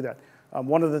out and do that.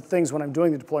 One of the things when I'm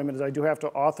doing the deployment is I do have to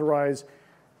authorize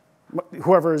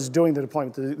whoever is doing the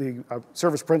deployment, the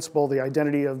service principal, the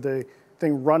identity of the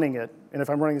thing running it. And if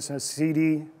I'm running this in a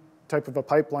CD type of a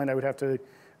pipeline, I would have to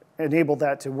enable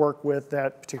that to work with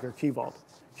that particular key vault.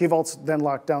 Key vault's then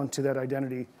locked down to that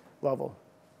identity level.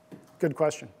 Good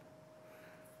question.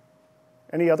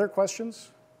 Any other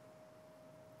questions?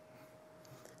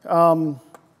 We'll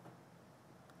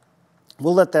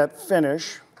let that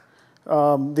finish.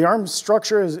 The ARM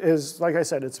structure is, like I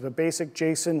said, it's a basic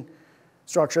JSON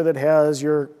structure that has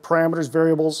your parameters,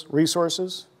 variables,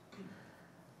 resources.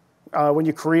 When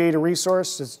you create a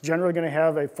resource, it's generally going to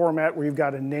have a format where you've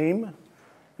got a name,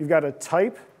 you've got a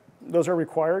type, those are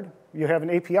required. You have an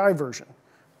API version,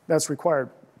 that's required.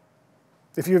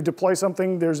 If you deploy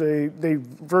something, they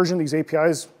version these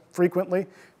APIs frequently,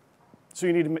 so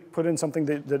you need to put in something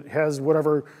that has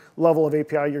whatever level of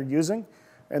API you're using,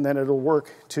 and then it'll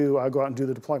work to go out and do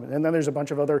the deployment. And then there's a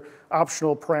bunch of other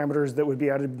optional parameters that would be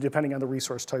added depending on the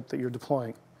resource type that you're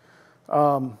deploying.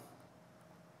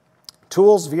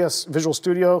 Tools, Visual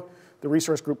Studio, the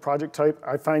resource group project type,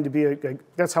 I find to be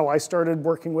that's how I started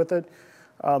working with it.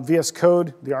 VS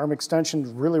Code, the ARM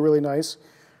extension, really, really nice.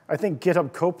 I think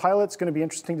GitHub Copilot's going to be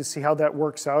interesting to see how that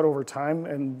works out over time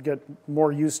and get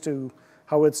more used to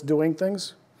how it's doing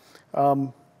things.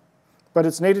 But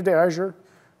it's native to Azure.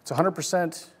 It's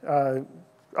 100%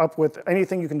 up with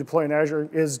anything you can deploy in Azure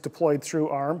is deployed through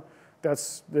ARM.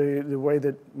 That's the way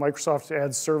that Microsoft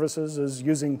adds services, is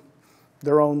using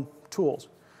their own tools.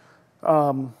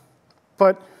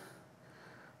 But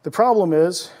the problem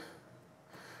is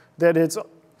that it's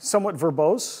somewhat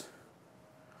verbose.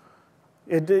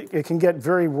 It can get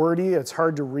very wordy. It's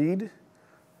hard to read.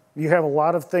 You have a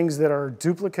lot of things that are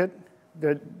duplicate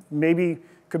that maybe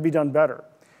could be done better.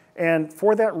 And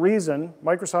for that reason,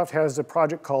 Microsoft has a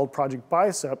project called Project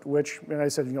Bicep, which, and I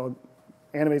said,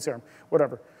 animates ARM,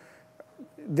 whatever.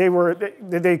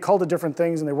 They called it different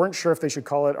things, and they weren't sure if they should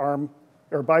call it ARM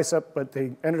or Bicep, but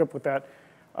they ended up with that.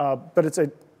 But it's a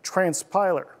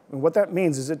transpiler. And what that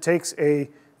means is it takes a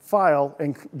file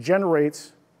and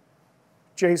generates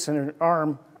JSON and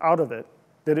ARM out of it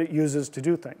that it uses to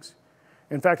do things.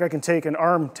 In fact, I can take an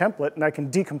ARM template and I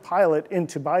can decompile it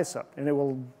into Bicep, and it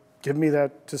will give me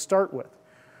that to start with,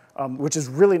 which is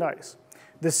really nice.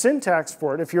 The syntax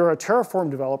for it, if you're a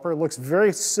Terraform developer, looks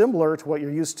very similar to what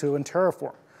you're used to in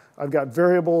Terraform. I've got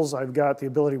variables, I've got the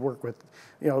ability to work with,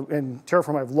 in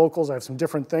Terraform I have locals, I have some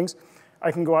different things.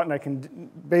 I can go out and I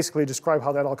can basically describe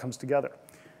how that all comes together.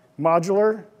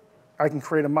 Modular, I can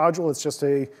create a module, it's just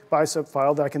a Bicep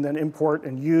file that I can then import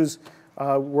and use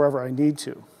wherever I need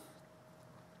to.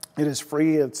 It is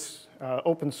free, it's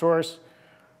open source.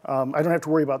 I don't have to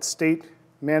worry about state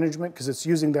management because it's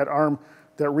using that ARM,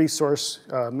 that Resource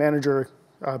Manager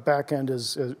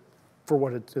backend for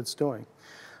what it's doing.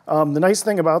 The nice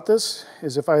thing about this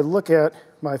is if I look at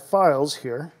my files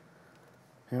here,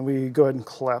 and we go ahead and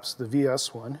collapse the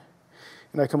VS one,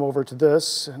 and I come over to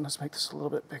this, and let's make this a little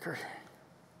bit bigger,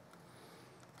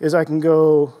 is I can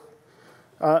go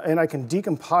and I can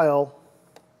decompile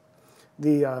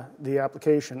the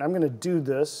application. I'm going to do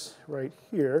this right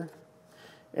here,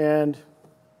 and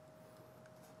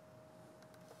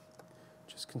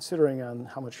just considering on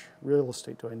how much real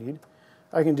estate do I need,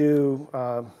 I can do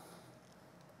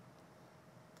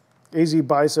AZ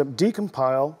Bicep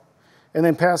decompile, and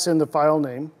then pass in the file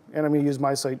name, and I'm going to use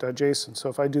mysite.json. So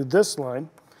if I do this line,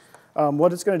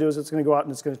 what it's going to do is it's going to go out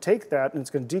and it's going to take that and it's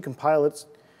going to decompile it.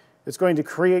 It's going to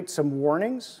create some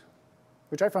warnings,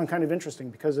 which I found kind of interesting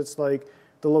because it's like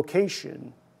the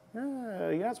location.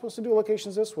 You're not supposed to do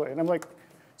locations this way. And I'm like,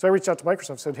 so I reached out to Microsoft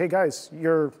and said, hey guys,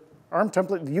 your ARM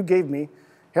template that you gave me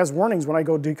has warnings when I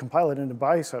go decompile it into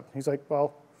Bicep. He's like,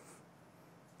 well,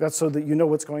 that's so that you know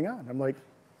what's going on. I'm like,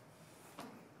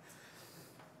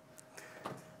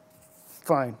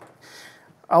 fine,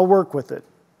 I'll work with it.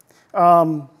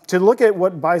 To look at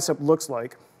what Bicep looks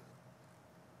like,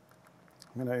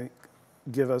 I'm going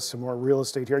to give us some more real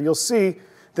estate here. You'll see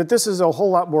that this is a whole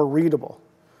lot more readable.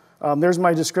 There's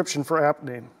my description for app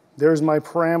name. There's my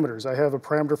parameters. I have a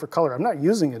parameter for color. I'm not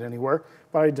using it anywhere,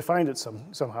 but I defined it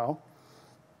somehow.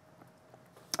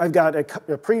 I've got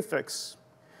a prefix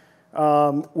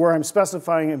where I'm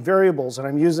specifying variables, and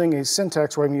I'm using a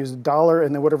syntax where I'm using $,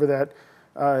 and then whatever that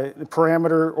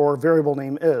parameter or variable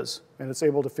name is, and it's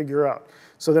able to figure out.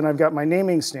 So then I've got my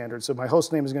naming standard. So my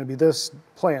host name is going to be this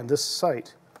plan, this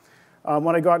site.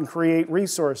 When I go out and create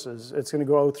resources, it's going to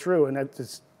go through and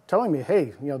it's telling me,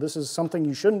 hey, this is something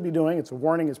you shouldn't be doing. It's a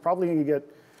warning. It's probably going to get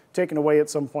taken away at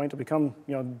some point to become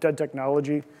dead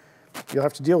technology. You'll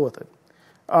have to deal with it.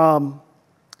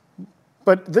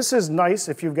 But this is nice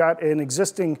if you've got an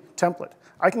existing template.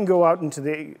 I can go out into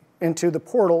the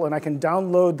portal and I can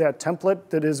download that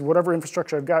template that is whatever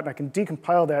infrastructure I've got, and I can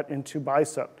decompile that into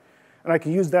Bicep. And I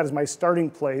can use that as my starting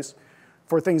place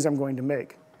for things I'm going to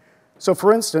make. So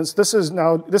for instance, this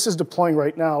is deploying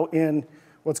right now in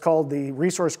what's called the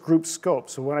resource group scope.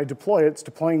 So when I deploy it, it's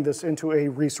deploying this into a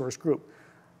resource group.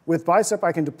 With Bicep,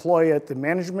 I can deploy at the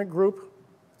management group,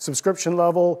 subscription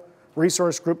level,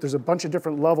 resource group. There's a bunch of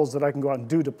different levels that I can go out and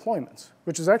do deployments,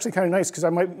 which is actually kind of nice because I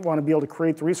might want to be able to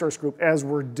create the resource group as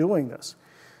we're doing this.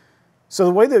 So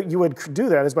the way that you would do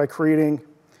that is by creating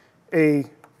a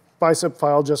Bicep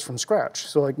file just from scratch.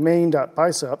 So like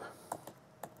main.bicep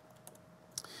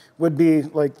would be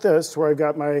like this, where I've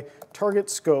got my target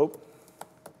scope.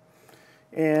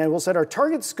 And we'll set our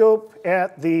target scope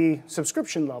at the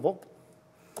subscription level.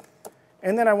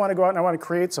 And then I want to go out and I want to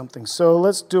create something. So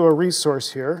let's do a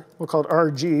resource here. We'll call it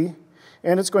RG.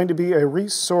 And it's going to be a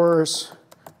resource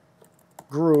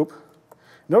group.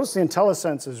 Notice the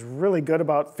IntelliSense is really good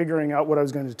about figuring out what I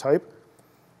was going to type.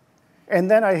 And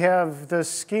then I have the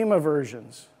schema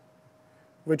versions,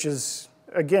 which is,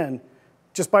 again,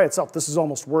 just by itself, this is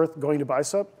almost worth going to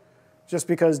Bicep, just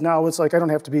because now it's like I don't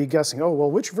have to be guessing, oh, well,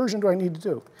 which version do I need to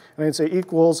do? And I can say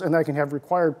equals, and I can have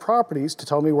required properties to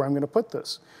tell me where I'm going to put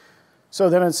this. So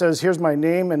then it says, here's my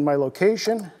name and my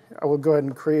location. I will go ahead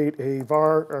and create a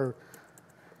var, or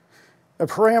a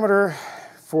parameter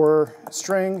for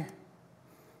string,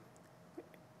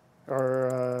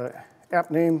 or app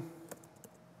name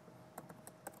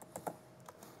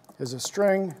is a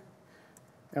string,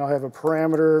 and I'll have a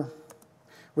parameter,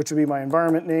 which would be my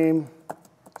environment name,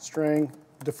 string,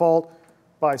 default,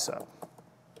 Bicep.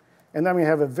 And then we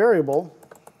have a variable,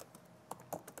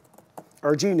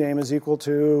 our G name is equal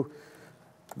to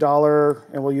 $,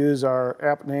 and we'll use our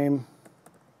app name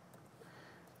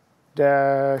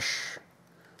dash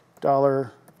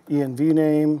 $env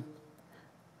name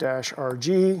dash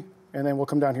RG, and then we'll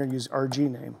come down here and use RG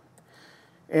name.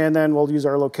 And then we'll use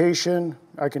our location.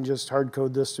 I can just hard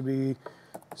code this to be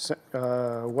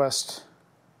west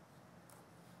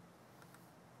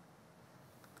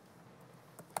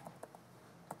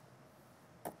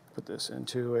put this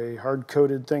into a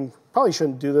hard-coded thing. Probably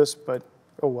shouldn't do this, but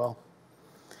oh well.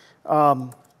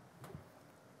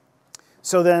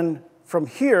 So then from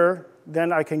here,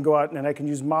 then I can go out and I can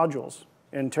use modules.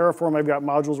 In Terraform, I've got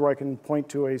modules where I can point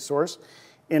to a source.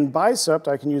 In Bicep,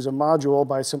 I can use a module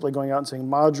by simply going out and saying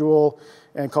module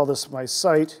and call this my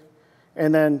site,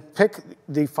 and then pick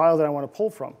the file that I want to pull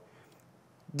from.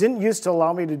 Didn't used to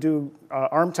allow me to do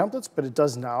ARM templates, but it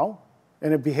does now.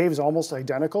 And it behaves almost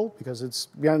identical because it's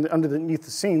underneath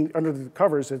the scene, under the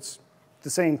covers, it's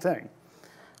the same thing.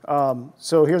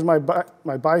 So here's my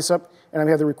Bicep, and I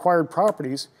have the required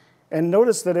properties. And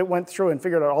notice that it went through and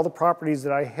figured out all the properties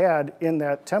that I had in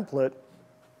that template,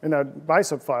 in that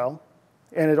Bicep file,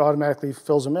 and it automatically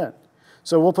fills them in.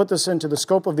 So we'll put this into the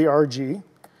scope of the RG.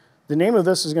 The name of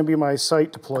this is going to be my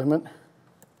site deployment,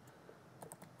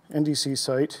 NDC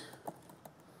site.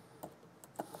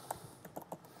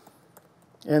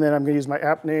 And then I'm going to use my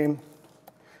app name.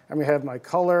 I'm going to have my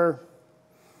color,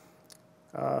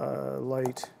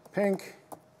 light pink,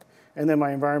 and then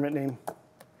my environment name.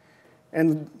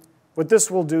 And what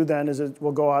this will do then is it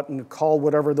will go out and call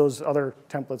whatever those other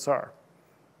templates are.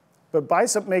 But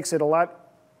Bicep makes it a lot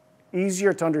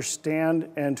easier to understand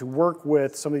and to work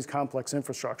with some of these complex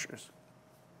infrastructures.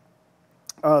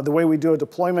 The way we do a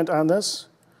deployment on this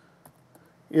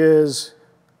is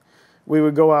we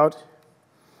would go out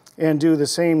and do the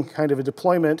same kind of a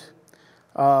deployment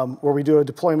where we do a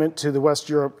deployment to the West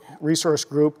Europe resource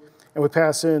group, and we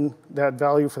pass in that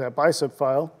value for that Bicep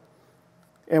file.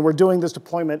 And we're doing this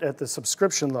deployment at the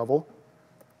subscription level.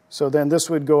 So then this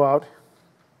would go out,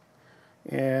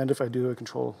 and if I do a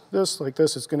control this, like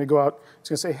this, it's going to go out. It's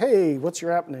going to say, hey, what's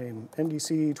your app name?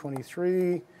 NDC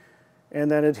 23.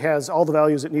 And then it has all the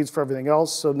values it needs for everything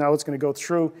else. So now it's going to go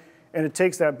through, and it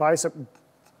takes that Bicep,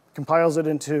 compiles it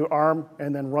into ARM,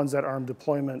 and then runs that ARM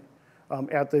deployment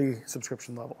at the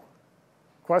subscription level.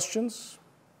 Questions?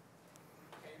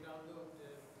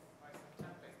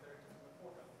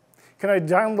 Can I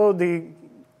download the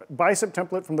Bicep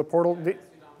template from the portal?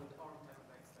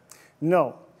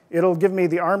 No. It'll give me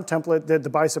the ARM template that the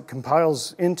Bicep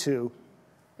compiles into,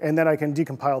 and then I can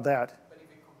decompile that. But if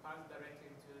it compiles directly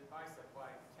into the Bicep, why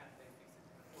can't they fix it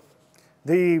in the portal?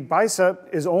 The Bicep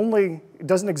is only, it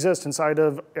doesn't exist inside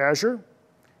of Azure.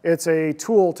 It's a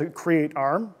tool to create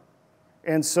ARM.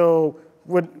 And so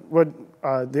what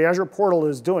the Azure portal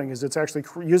is doing is it's actually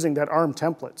using that ARM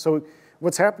template. So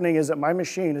what's happening is that my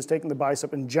machine is taking the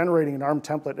Bicep and generating an ARM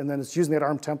template, and then it's using that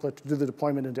ARM template to do the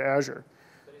deployment into Azure.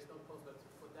 But it's not possible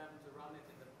for them to run it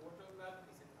in the portal then?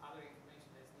 Is it other information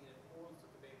that's needed also to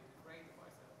be able to create the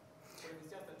Bicep? So if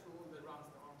it's just a tool that runs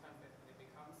the ARM template and it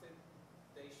becomes it,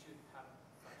 they should have...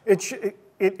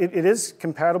 It is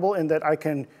compatible in that I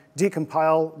can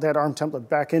decompile that ARM template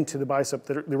back into the Bicep,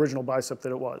 the original Bicep that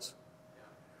it was. Yeah.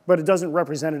 But it doesn't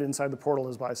represent it inside the portal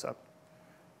as Bicep.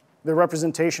 The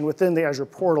representation within the Azure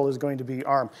portal is going to be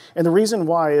ARM. And the reason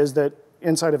why is that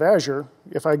inside of Azure,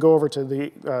 if I go over to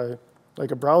the,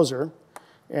 like a browser,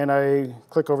 and I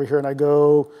click over here and I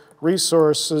go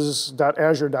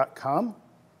resources.azure.com,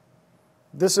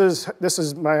 this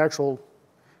is my actual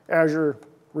Azure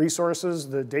resources,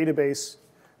 the database,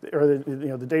 or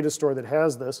the data store that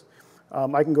has this.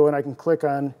 I can go and I can click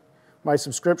on my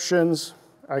subscriptions.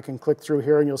 I can click through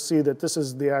here, and you'll see that this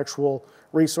is the actual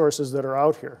resources that are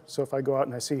out here. So if I go out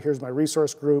and I see, here's my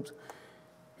resource groups.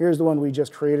 Here's the one we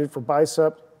just created for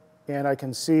Bicep, and I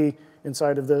can see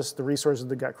inside of this the resources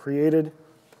that got created.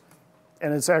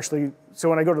 And it's actually, so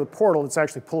when I go to the portal, it's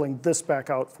actually pulling this back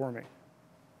out for me.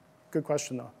 Good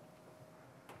question, though.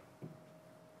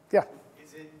 Yeah?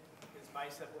 Is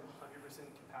Bicep 100%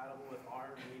 compatible with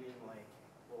ARM, meaning like,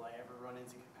 will I ever run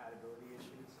into compatibility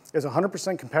issues? It's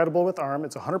 100% compatible with ARM.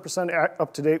 It's 100%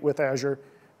 up to date with Azure.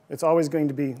 It's always going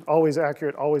to be always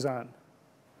accurate, always on.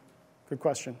 Good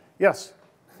question. Yes?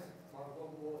 My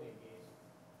one warning is,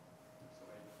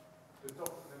 the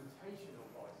documentation of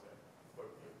Bicep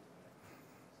won't be up to date.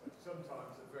 So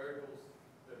sometimes the variables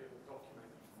that it will document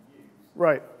you can use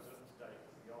right. are up to date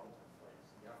with the ARM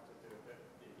templates. You have to do a bit of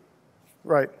digging.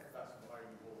 Right. That's my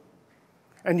only warning.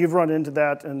 And you've run into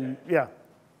that, and yeah.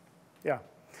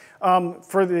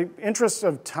 For the interest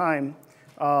of time,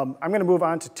 I'm going to move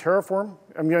on to Terraform.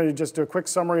 I'm going to just do a quick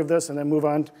summary of this and then move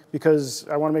on because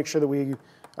I want to make sure that we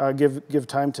give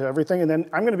time to everything. And then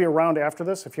I'm going to be around after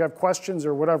this. If you have questions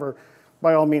or whatever,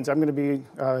 by all means, I'm going to be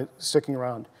sticking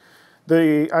around.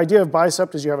 The idea of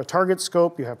Bicep is you have a target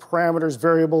scope, you have parameters,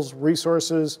 variables,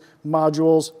 resources,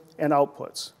 modules, and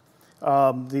outputs.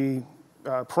 The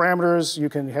parameters, you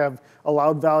can have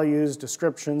allowed values,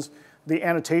 descriptions. The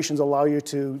annotations allow you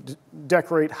to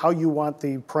decorate how you want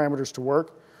the parameters to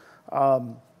work.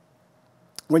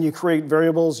 when you create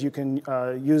variables, you can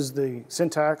use the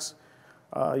syntax.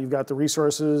 You've got the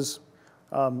resources.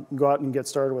 Go out and get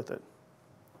started with it.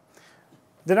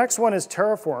 The next one is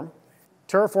Terraform.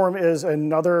 Terraform is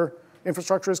another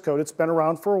infrastructure as code. It's been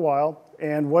around for a while.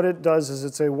 And what it does is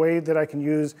it's a way that I can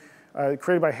use,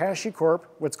 created by HashiCorp,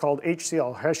 what's called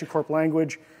HCL, HashiCorp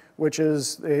language, which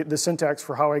is the syntax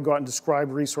for how I go out and describe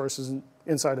resources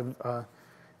inside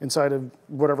of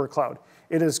whatever cloud.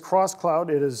 It is cross-cloud.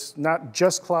 It is not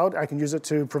just cloud. I can use it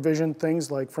to provision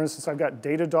things like, for instance, I've got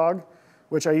Datadog,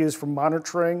 which I use for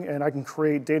monitoring, and I can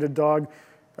create Datadog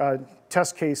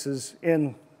test cases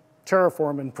in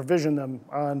Terraform and provision them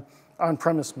on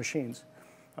on-premise machines.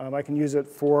 I can use it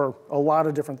for a lot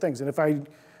of different things. And if I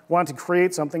want to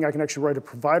create something, I can actually write a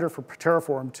provider for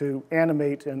Terraform to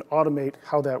animate and automate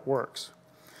how that works.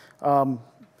 The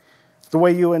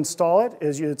way you install it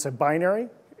is it's a binary,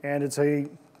 and it's a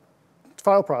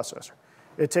file processor.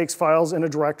 It takes files in a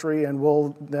directory and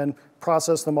will then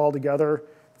process them all together,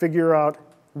 figure out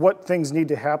what things need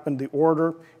to happen, the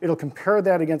order. It'll compare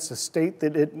that against the state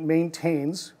that it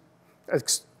maintains,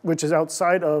 which is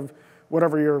outside of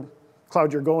whatever your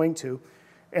cloud you're going to,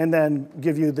 and then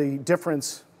give you the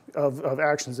difference of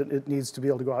actions that it needs to be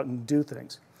able to go out and do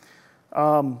things.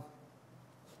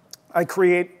 I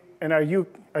create, and I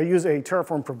use a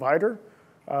Terraform provider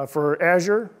for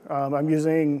Azure. I'm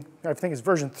using, I think it's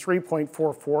version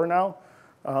 3.44 now,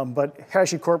 but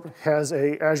HashiCorp has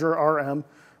a Azure RM,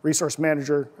 Resource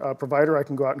Manager provider I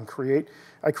can go out and create.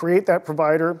 I create that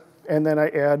provider, and then I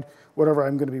add whatever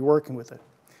I'm going to be working with it.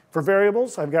 For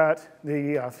variables, I've got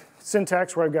the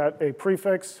syntax where I've got a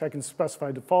prefix. I can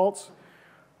specify defaults.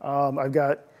 I've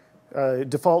got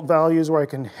default values where I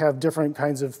can have different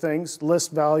kinds of things,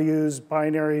 list values,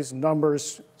 binaries,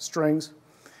 numbers, strings.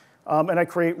 And I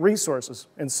create resources.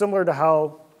 And similar to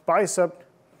how Bicep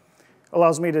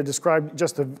allows me to describe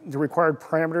just the required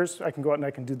parameters, I can go out and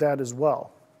I can do that as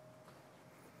well.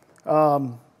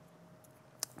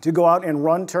 To go out and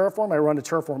run Terraform, I run a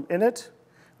Terraform init,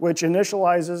 which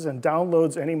initializes and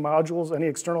downloads any modules, any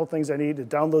external things I need. It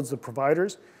downloads the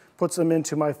providers, puts them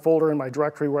into my folder in my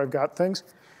directory where I've got things.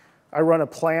 I run a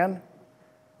plan,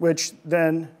 which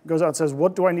then goes out and says,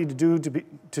 what do I need to do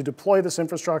to deploy this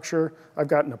infrastructure? I've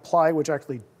got an apply, which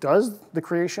actually does the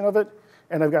creation of it,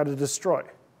 and I've got a destroy.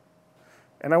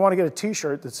 And I want to get a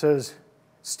t-shirt that says,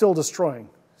 still destroying,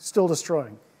 still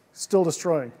destroying, still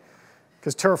destroying.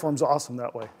 Because Terraform's awesome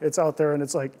that way. It's out there, and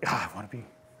it's like, I want to be.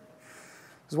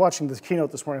 I was watching this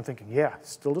keynote this morning, I'm thinking, yeah,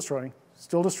 still destroying,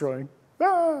 still destroying.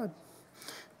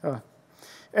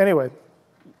 Anyway,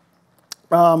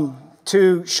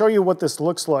 to show you what this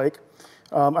looks like,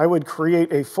 I would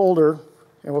create a folder,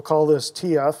 and we'll call this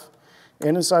TF.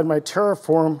 And inside my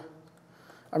Terraform,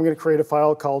 I'm going to create a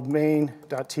file called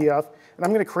main.tf. And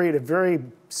I'm going to create a very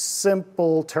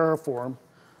simple Terraform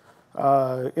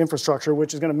infrastructure,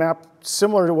 which is going to map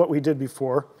similar to what we did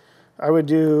before. I would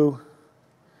do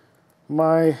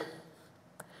my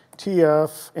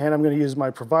TF, and I'm going to use my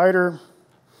provider,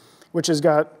 which has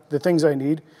got the things I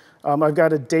need. I've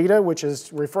got a data, which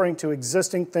is referring to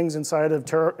existing things inside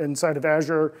of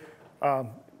Azure,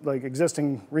 like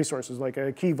existing resources, like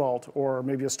a key vault, or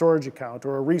maybe a storage account,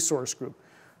 or a resource group.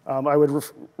 I would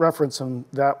reference them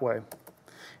that way.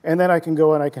 And then I can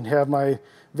go and I can have my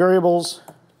variables.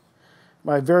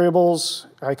 My variables,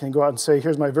 I can go out and say,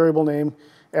 here's my variable name,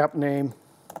 app name.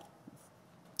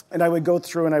 And I would go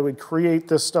through and I would create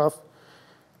this stuff.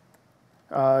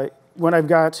 When I've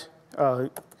got,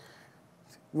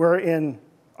 we're in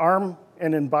ARM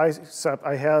and in Bicep,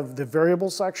 I have the variable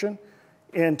section.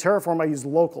 In Terraform, I use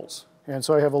locals. And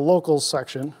so I have a locals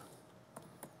section.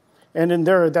 And in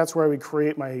there, that's where I would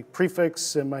create my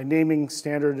prefix and my naming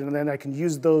standard, and then I can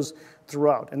use those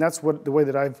throughout. And that's the way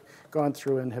that I've gone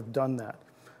through and have done that.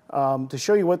 To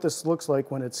show you what this looks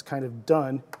like when it's kind of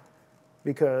done,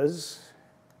 because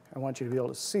I want you to be able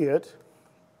to see it.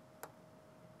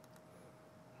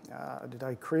 Did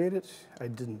I create it? I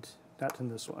didn't, not in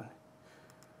this one.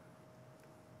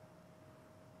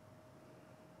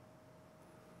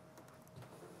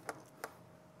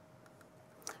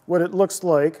 What it looks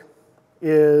like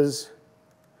is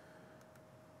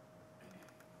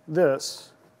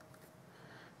this.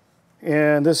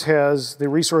 And this has the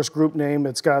resource group name.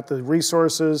 It's got the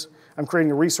resources. I'm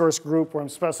creating a resource group where I'm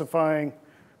specifying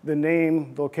the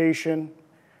name, the location.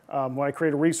 When I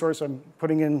create a resource, I'm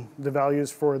putting in the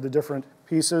values for the different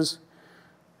pieces.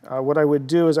 What I would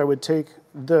do is I would take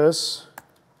this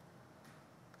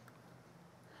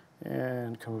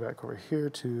and come back over here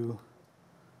to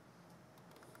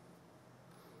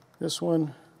this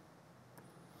one.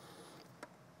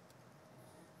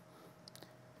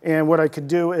 And what I could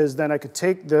do is then I could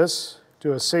take this,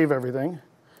 do a save everything,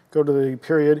 go to the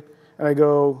period, and I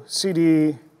go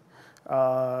cd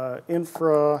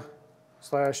infra /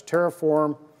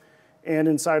 Terraform, and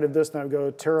inside of this now I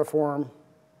go Terraform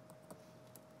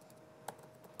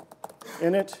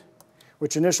init,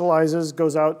 which initializes,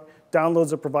 goes out, downloads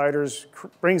the providers,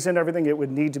 brings in everything it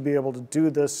would need to be able to do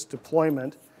this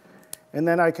deployment, and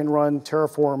then I can run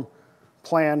Terraform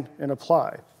plan and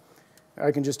apply.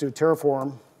 I can just do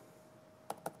Terraform,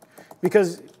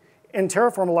 because in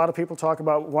Terraform, a lot of people talk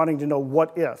about wanting to know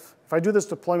what if. If I do this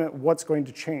deployment, what's going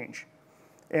to change?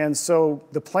 And so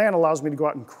the plan allows me to go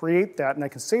out and create that, and I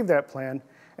can save that plan,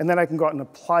 and then I can go out and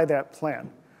apply that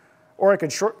plan. Or I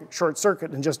could short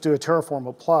circuit and just do a Terraform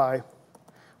apply,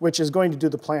 which is going to do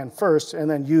the plan first, and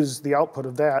then use the output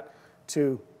of that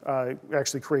to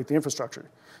actually create the infrastructure.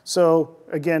 So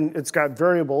again, it's got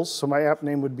variables, so my app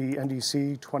name would be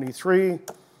NDC 23.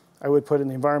 I would put in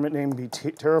the environment name be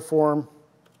Terraform.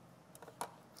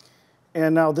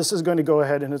 And now this is going to go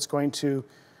ahead and it's going to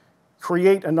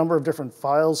create a number of different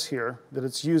files here that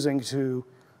it's using to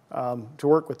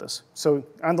work with this. So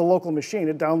on the local machine,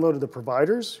 it downloaded the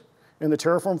providers in the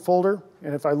Terraform folder.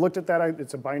 And if I looked at that,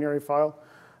 it's a binary file.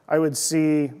 I would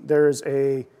see there's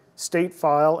a state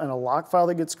file and a lock file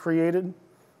that gets created.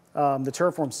 The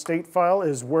Terraform state file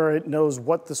is where it knows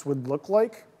what this would look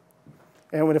like.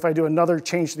 And if I do another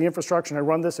change to the infrastructure and I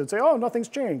run this, it'd say, oh, nothing's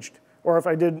changed. Or if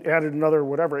I added another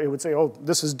whatever, it would say, oh,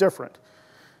 this is different.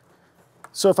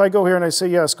 So if I go here and I say,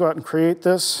 yes, go out and create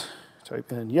this,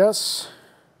 type in yes.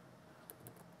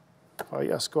 Oh,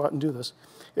 yes, go out and do this.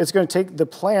 It's going to take the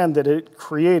plan that it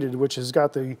created, which has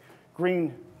got the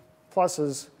green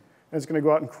pluses, and it's going to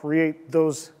go out and create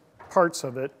those parts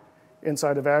of it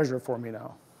inside of Azure for me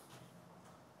now.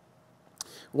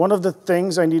 One of the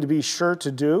things I need to be sure to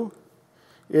do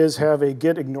is have a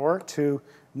git ignore to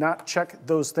not check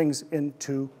those things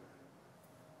into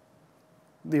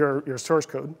your source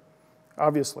code,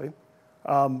 obviously.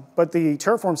 But the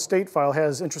Terraform state file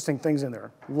has interesting things in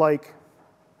there, like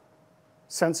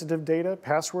sensitive data,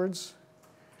 passwords,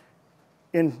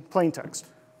 in plain text,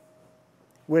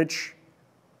 which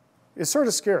is sort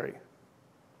of scary.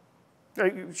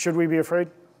 Should we be afraid?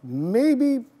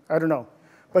 Maybe, I don't know.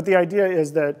 But the idea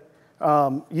is that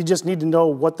you just need to know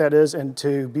what that is and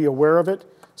to be aware of it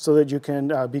so that you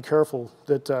can be careful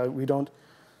that we don't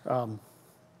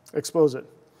expose it.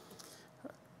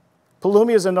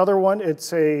 Pulumi is another one.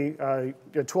 It's a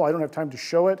tool. I don't have time to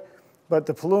show it, but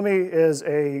the Pulumi is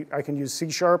I can use C#,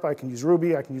 I can use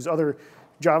Ruby, I can use other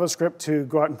JavaScript to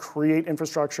go out and create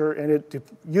infrastructure, and it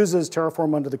uses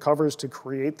Terraform under the covers to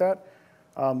create that.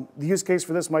 The use case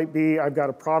for this might be I've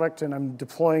got a product and I'm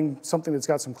deploying something that's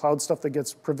got some cloud stuff that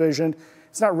gets provisioned.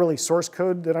 It's not really source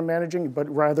code that I'm managing, but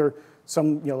rather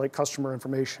some like customer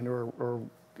information or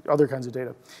other kinds of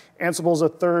data. Ansible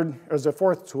is a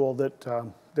fourth tool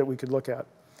that we could look at.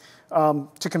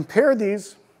 To compare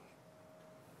these,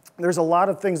 there's a lot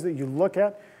of things that you look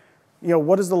at.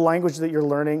 What is the language that you're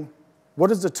learning? What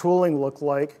does the tooling look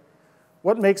like?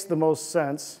 What makes the most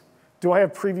sense? Do I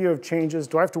have preview of changes?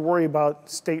 Do I have to worry about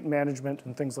state management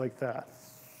and things like that?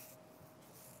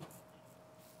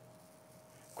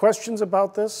 Questions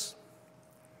about this?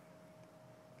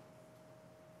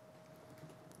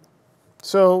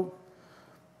 So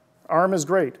ARM is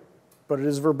great, but it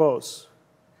is verbose.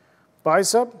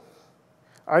 Bicep,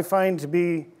 I find to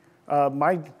be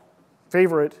my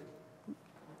favorite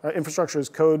infrastructure as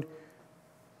code.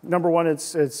 Number one,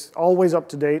 it's always up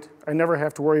to date. I never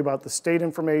have to worry about the state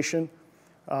information,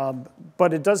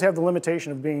 but it does have the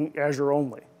limitation of being Azure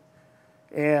only.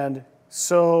 And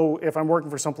so if I'm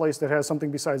working for some place that has something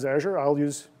besides Azure, I'll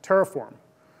use Terraform.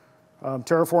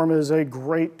 Terraform is a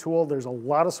great tool. There's a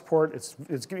lot of support.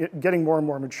 It's getting more and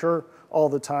more mature all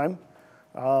the time.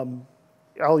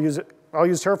 I'll use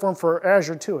Terraform for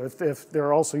Azure too, if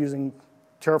they're also using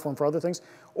Terraform for other things.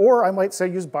 Or I might say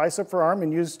use Bicep for ARM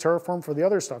and use Terraform for the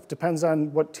other stuff. Depends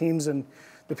on what teams and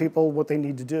the people, what they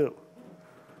need to do.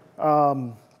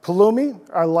 Pulumi,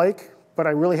 I like, but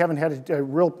I really haven't had a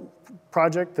real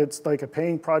project that's like a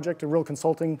paying project, a real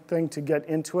consulting thing to get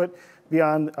into it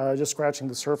beyond just scratching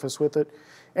the surface with it.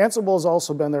 Ansible has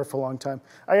also been there for a long time.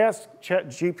 I asked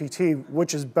ChatGPT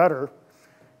which is better.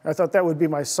 I thought that would be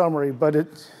my summary, but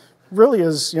it really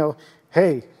is,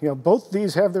 hey, both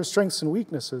these have their strengths and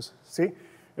weaknesses. See,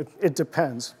 it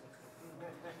depends.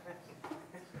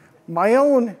 My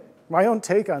own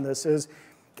take on this is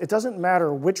it doesn't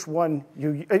matter which one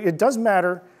it does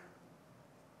matter,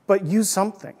 but use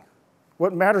something.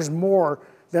 What matters more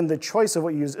than the choice of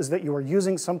what you use is that you are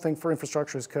using something for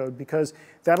infrastructure as code, because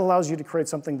that allows you to create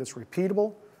something that's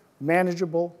repeatable,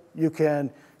 manageable. You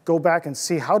can go back and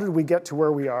see how did we get to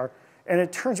where we are. And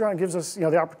it turns around and gives us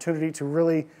the opportunity to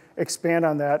really expand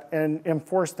on that and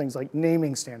enforce things like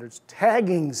naming standards,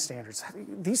 tagging standards.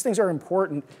 These things are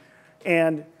important,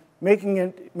 and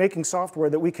making software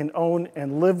that we can own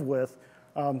and live with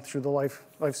through the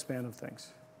lifespan of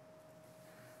things.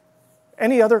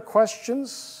 Any other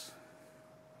questions?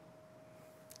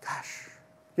 Gosh,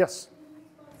 yes.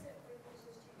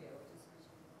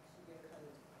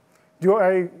 Do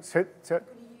I say?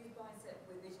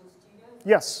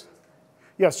 Yes.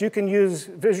 Yes, you can use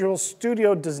Visual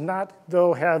Studio. Does not,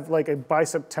 though, have like a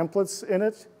Bicep templates in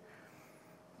it.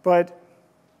 But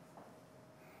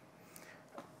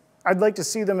I'd like to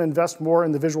see them invest more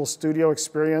in the Visual Studio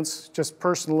experience. Just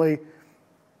personally,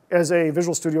 as a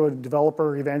Visual Studio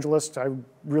developer, evangelist, I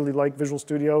really like Visual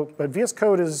Studio. But VS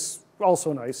Code is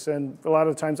also nice. And a lot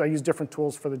of times I use different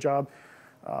tools for the job.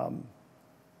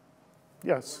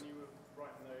 Yes.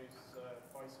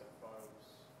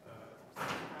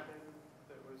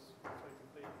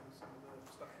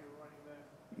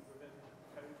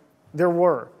 There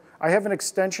were. I have an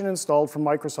extension installed from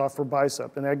Microsoft for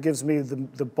Bicep, and that gives me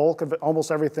the bulk of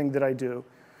almost everything that I do.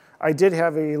 I did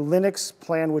have a Linux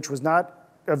plan which was not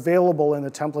available in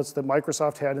the templates that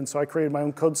Microsoft had, and so I created my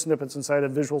own code snippets inside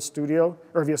of Visual Studio,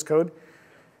 or VS Code,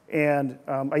 and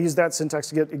I used that syntax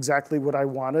to get exactly what I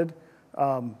wanted.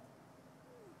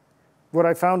 What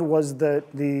I found was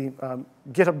that the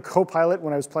GitHub Copilot,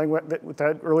 when I was playing with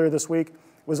that earlier this week,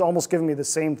 was almost giving me the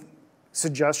same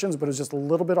suggestions, but it was just a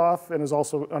little bit off, and it was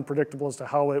also unpredictable as to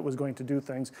how it was going to do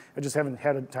things. I just haven't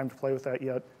had time to play with that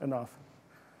yet enough.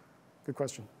 Good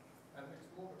question. And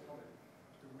it's more of a comment.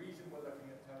 The reason we're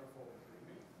looking at Terraform and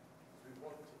Pulumi is we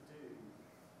want to do,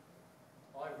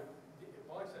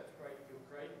 Bicep's great if you're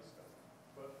creating stuff,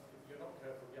 but if you're not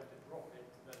careful, you have to drop it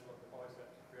to then look at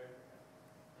Bicep's creating it.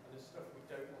 And there's stuff we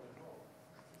don't want to drop.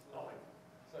 It's live.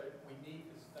 So we need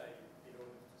the state in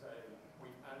order to say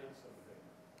we've added something.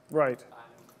 Right.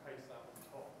 And paste that on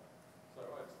top. So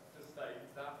I'd just say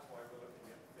that's why we're looking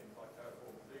at things like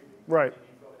Terraform and Pulumi. Right. If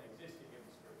you've got an existing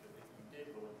infrastructure that you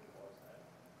did launch with Bicep,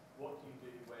 what do you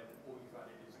do when all you've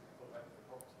added is a couple of extra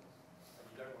proxies and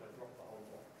you don't want to drop the whole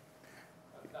lot?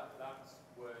 And that's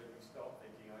where you start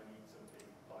thinking, I need something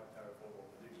like Terraform or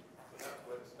Pulumi. So that's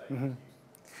where the state is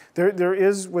useful. There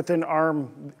is within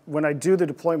ARM, when I do the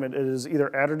deployment, it is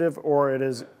either additive or it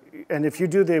is. And if you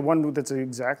do the one that's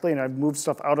exactly, and I've moved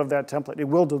stuff out of that template, it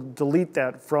will delete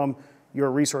that from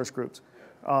your resource groups.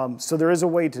 So there is a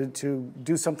way to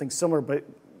do something similar, but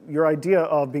your idea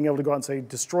of being able to go out and say,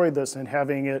 destroy this, and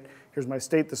having it, here's my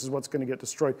state, this is what's going to get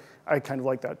destroyed, I kind of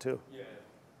like that too. Yeah.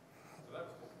 So that's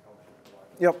just a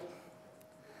comment. Yep.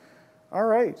 All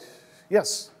right.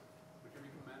 Yes? Would you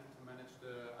recommend to manage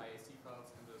the IAC files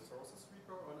in the sources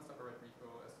repo or in a separate repo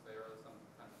as there is some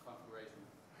kind of configuration?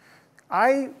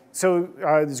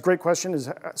 This is a great question, is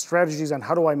strategies on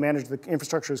how do I manage the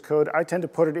infrastructure as code. I tend to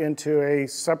put it into a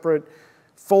separate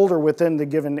folder within the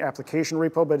given application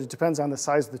repo, but it depends on the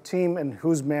size of the team and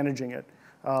who's managing it.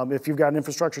 If you've got an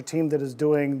infrastructure team that is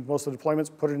doing most of the deployments,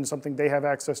 put it in something they have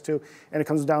access to, and it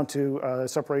comes down to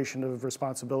separation of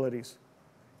responsibilities.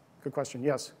 Good question,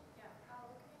 yes? Yeah,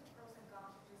 looking at the pros and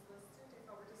cons you just listed, if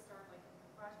I were to start like a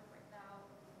project right now,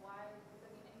 why would there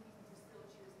be any reason to still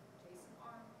choose JSON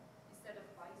ARM instead of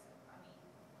Bicep? I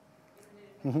mean, isn't it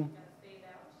eventually going to fade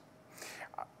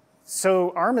out?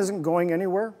 So ARM isn't going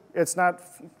anywhere. It's not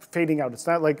fading out. It's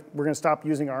not like we're going to stop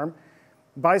using ARM.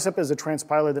 Bicep is a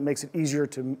transpiler that makes it easier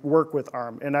to work with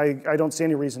ARM. And I don't see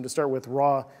any reason to start with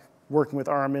raw working with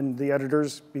ARM in the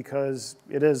editors because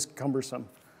it is cumbersome.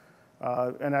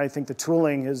 And I think the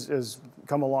tooling has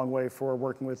come a long way for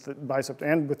working with Bicep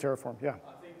and with Terraform, yeah. I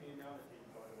think the analogy,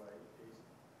 by the way, is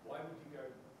why would you go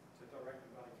to directly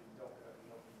managing Docker and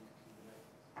not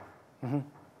use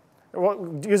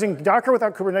Kubernetes? Well, using Docker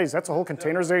without Kubernetes, that's a whole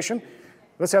containerization.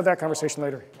 Let's have that conversation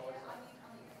later.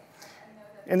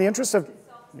 In the interest of,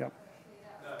 yeah.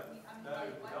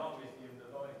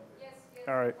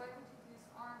 All right. Why would you use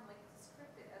ARM like to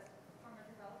script it as from a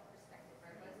developer perspective,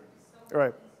 right? Like, it would be so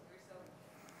Right. easier, so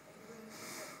you wouldn't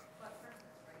use but preference,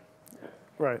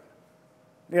 right? Right.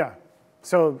 Yeah.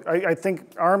 So I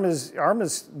think ARM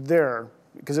is there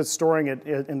because it's storing it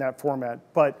in that format,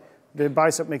 but the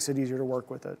Bicep makes it easier to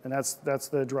work with it, and that's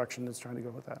the direction it's trying to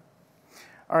go with that.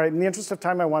 All right. In the interest of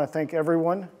time, I want to thank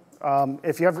everyone.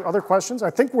 If you have other questions, I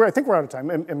think we're out of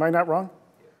time. Am I not wrong?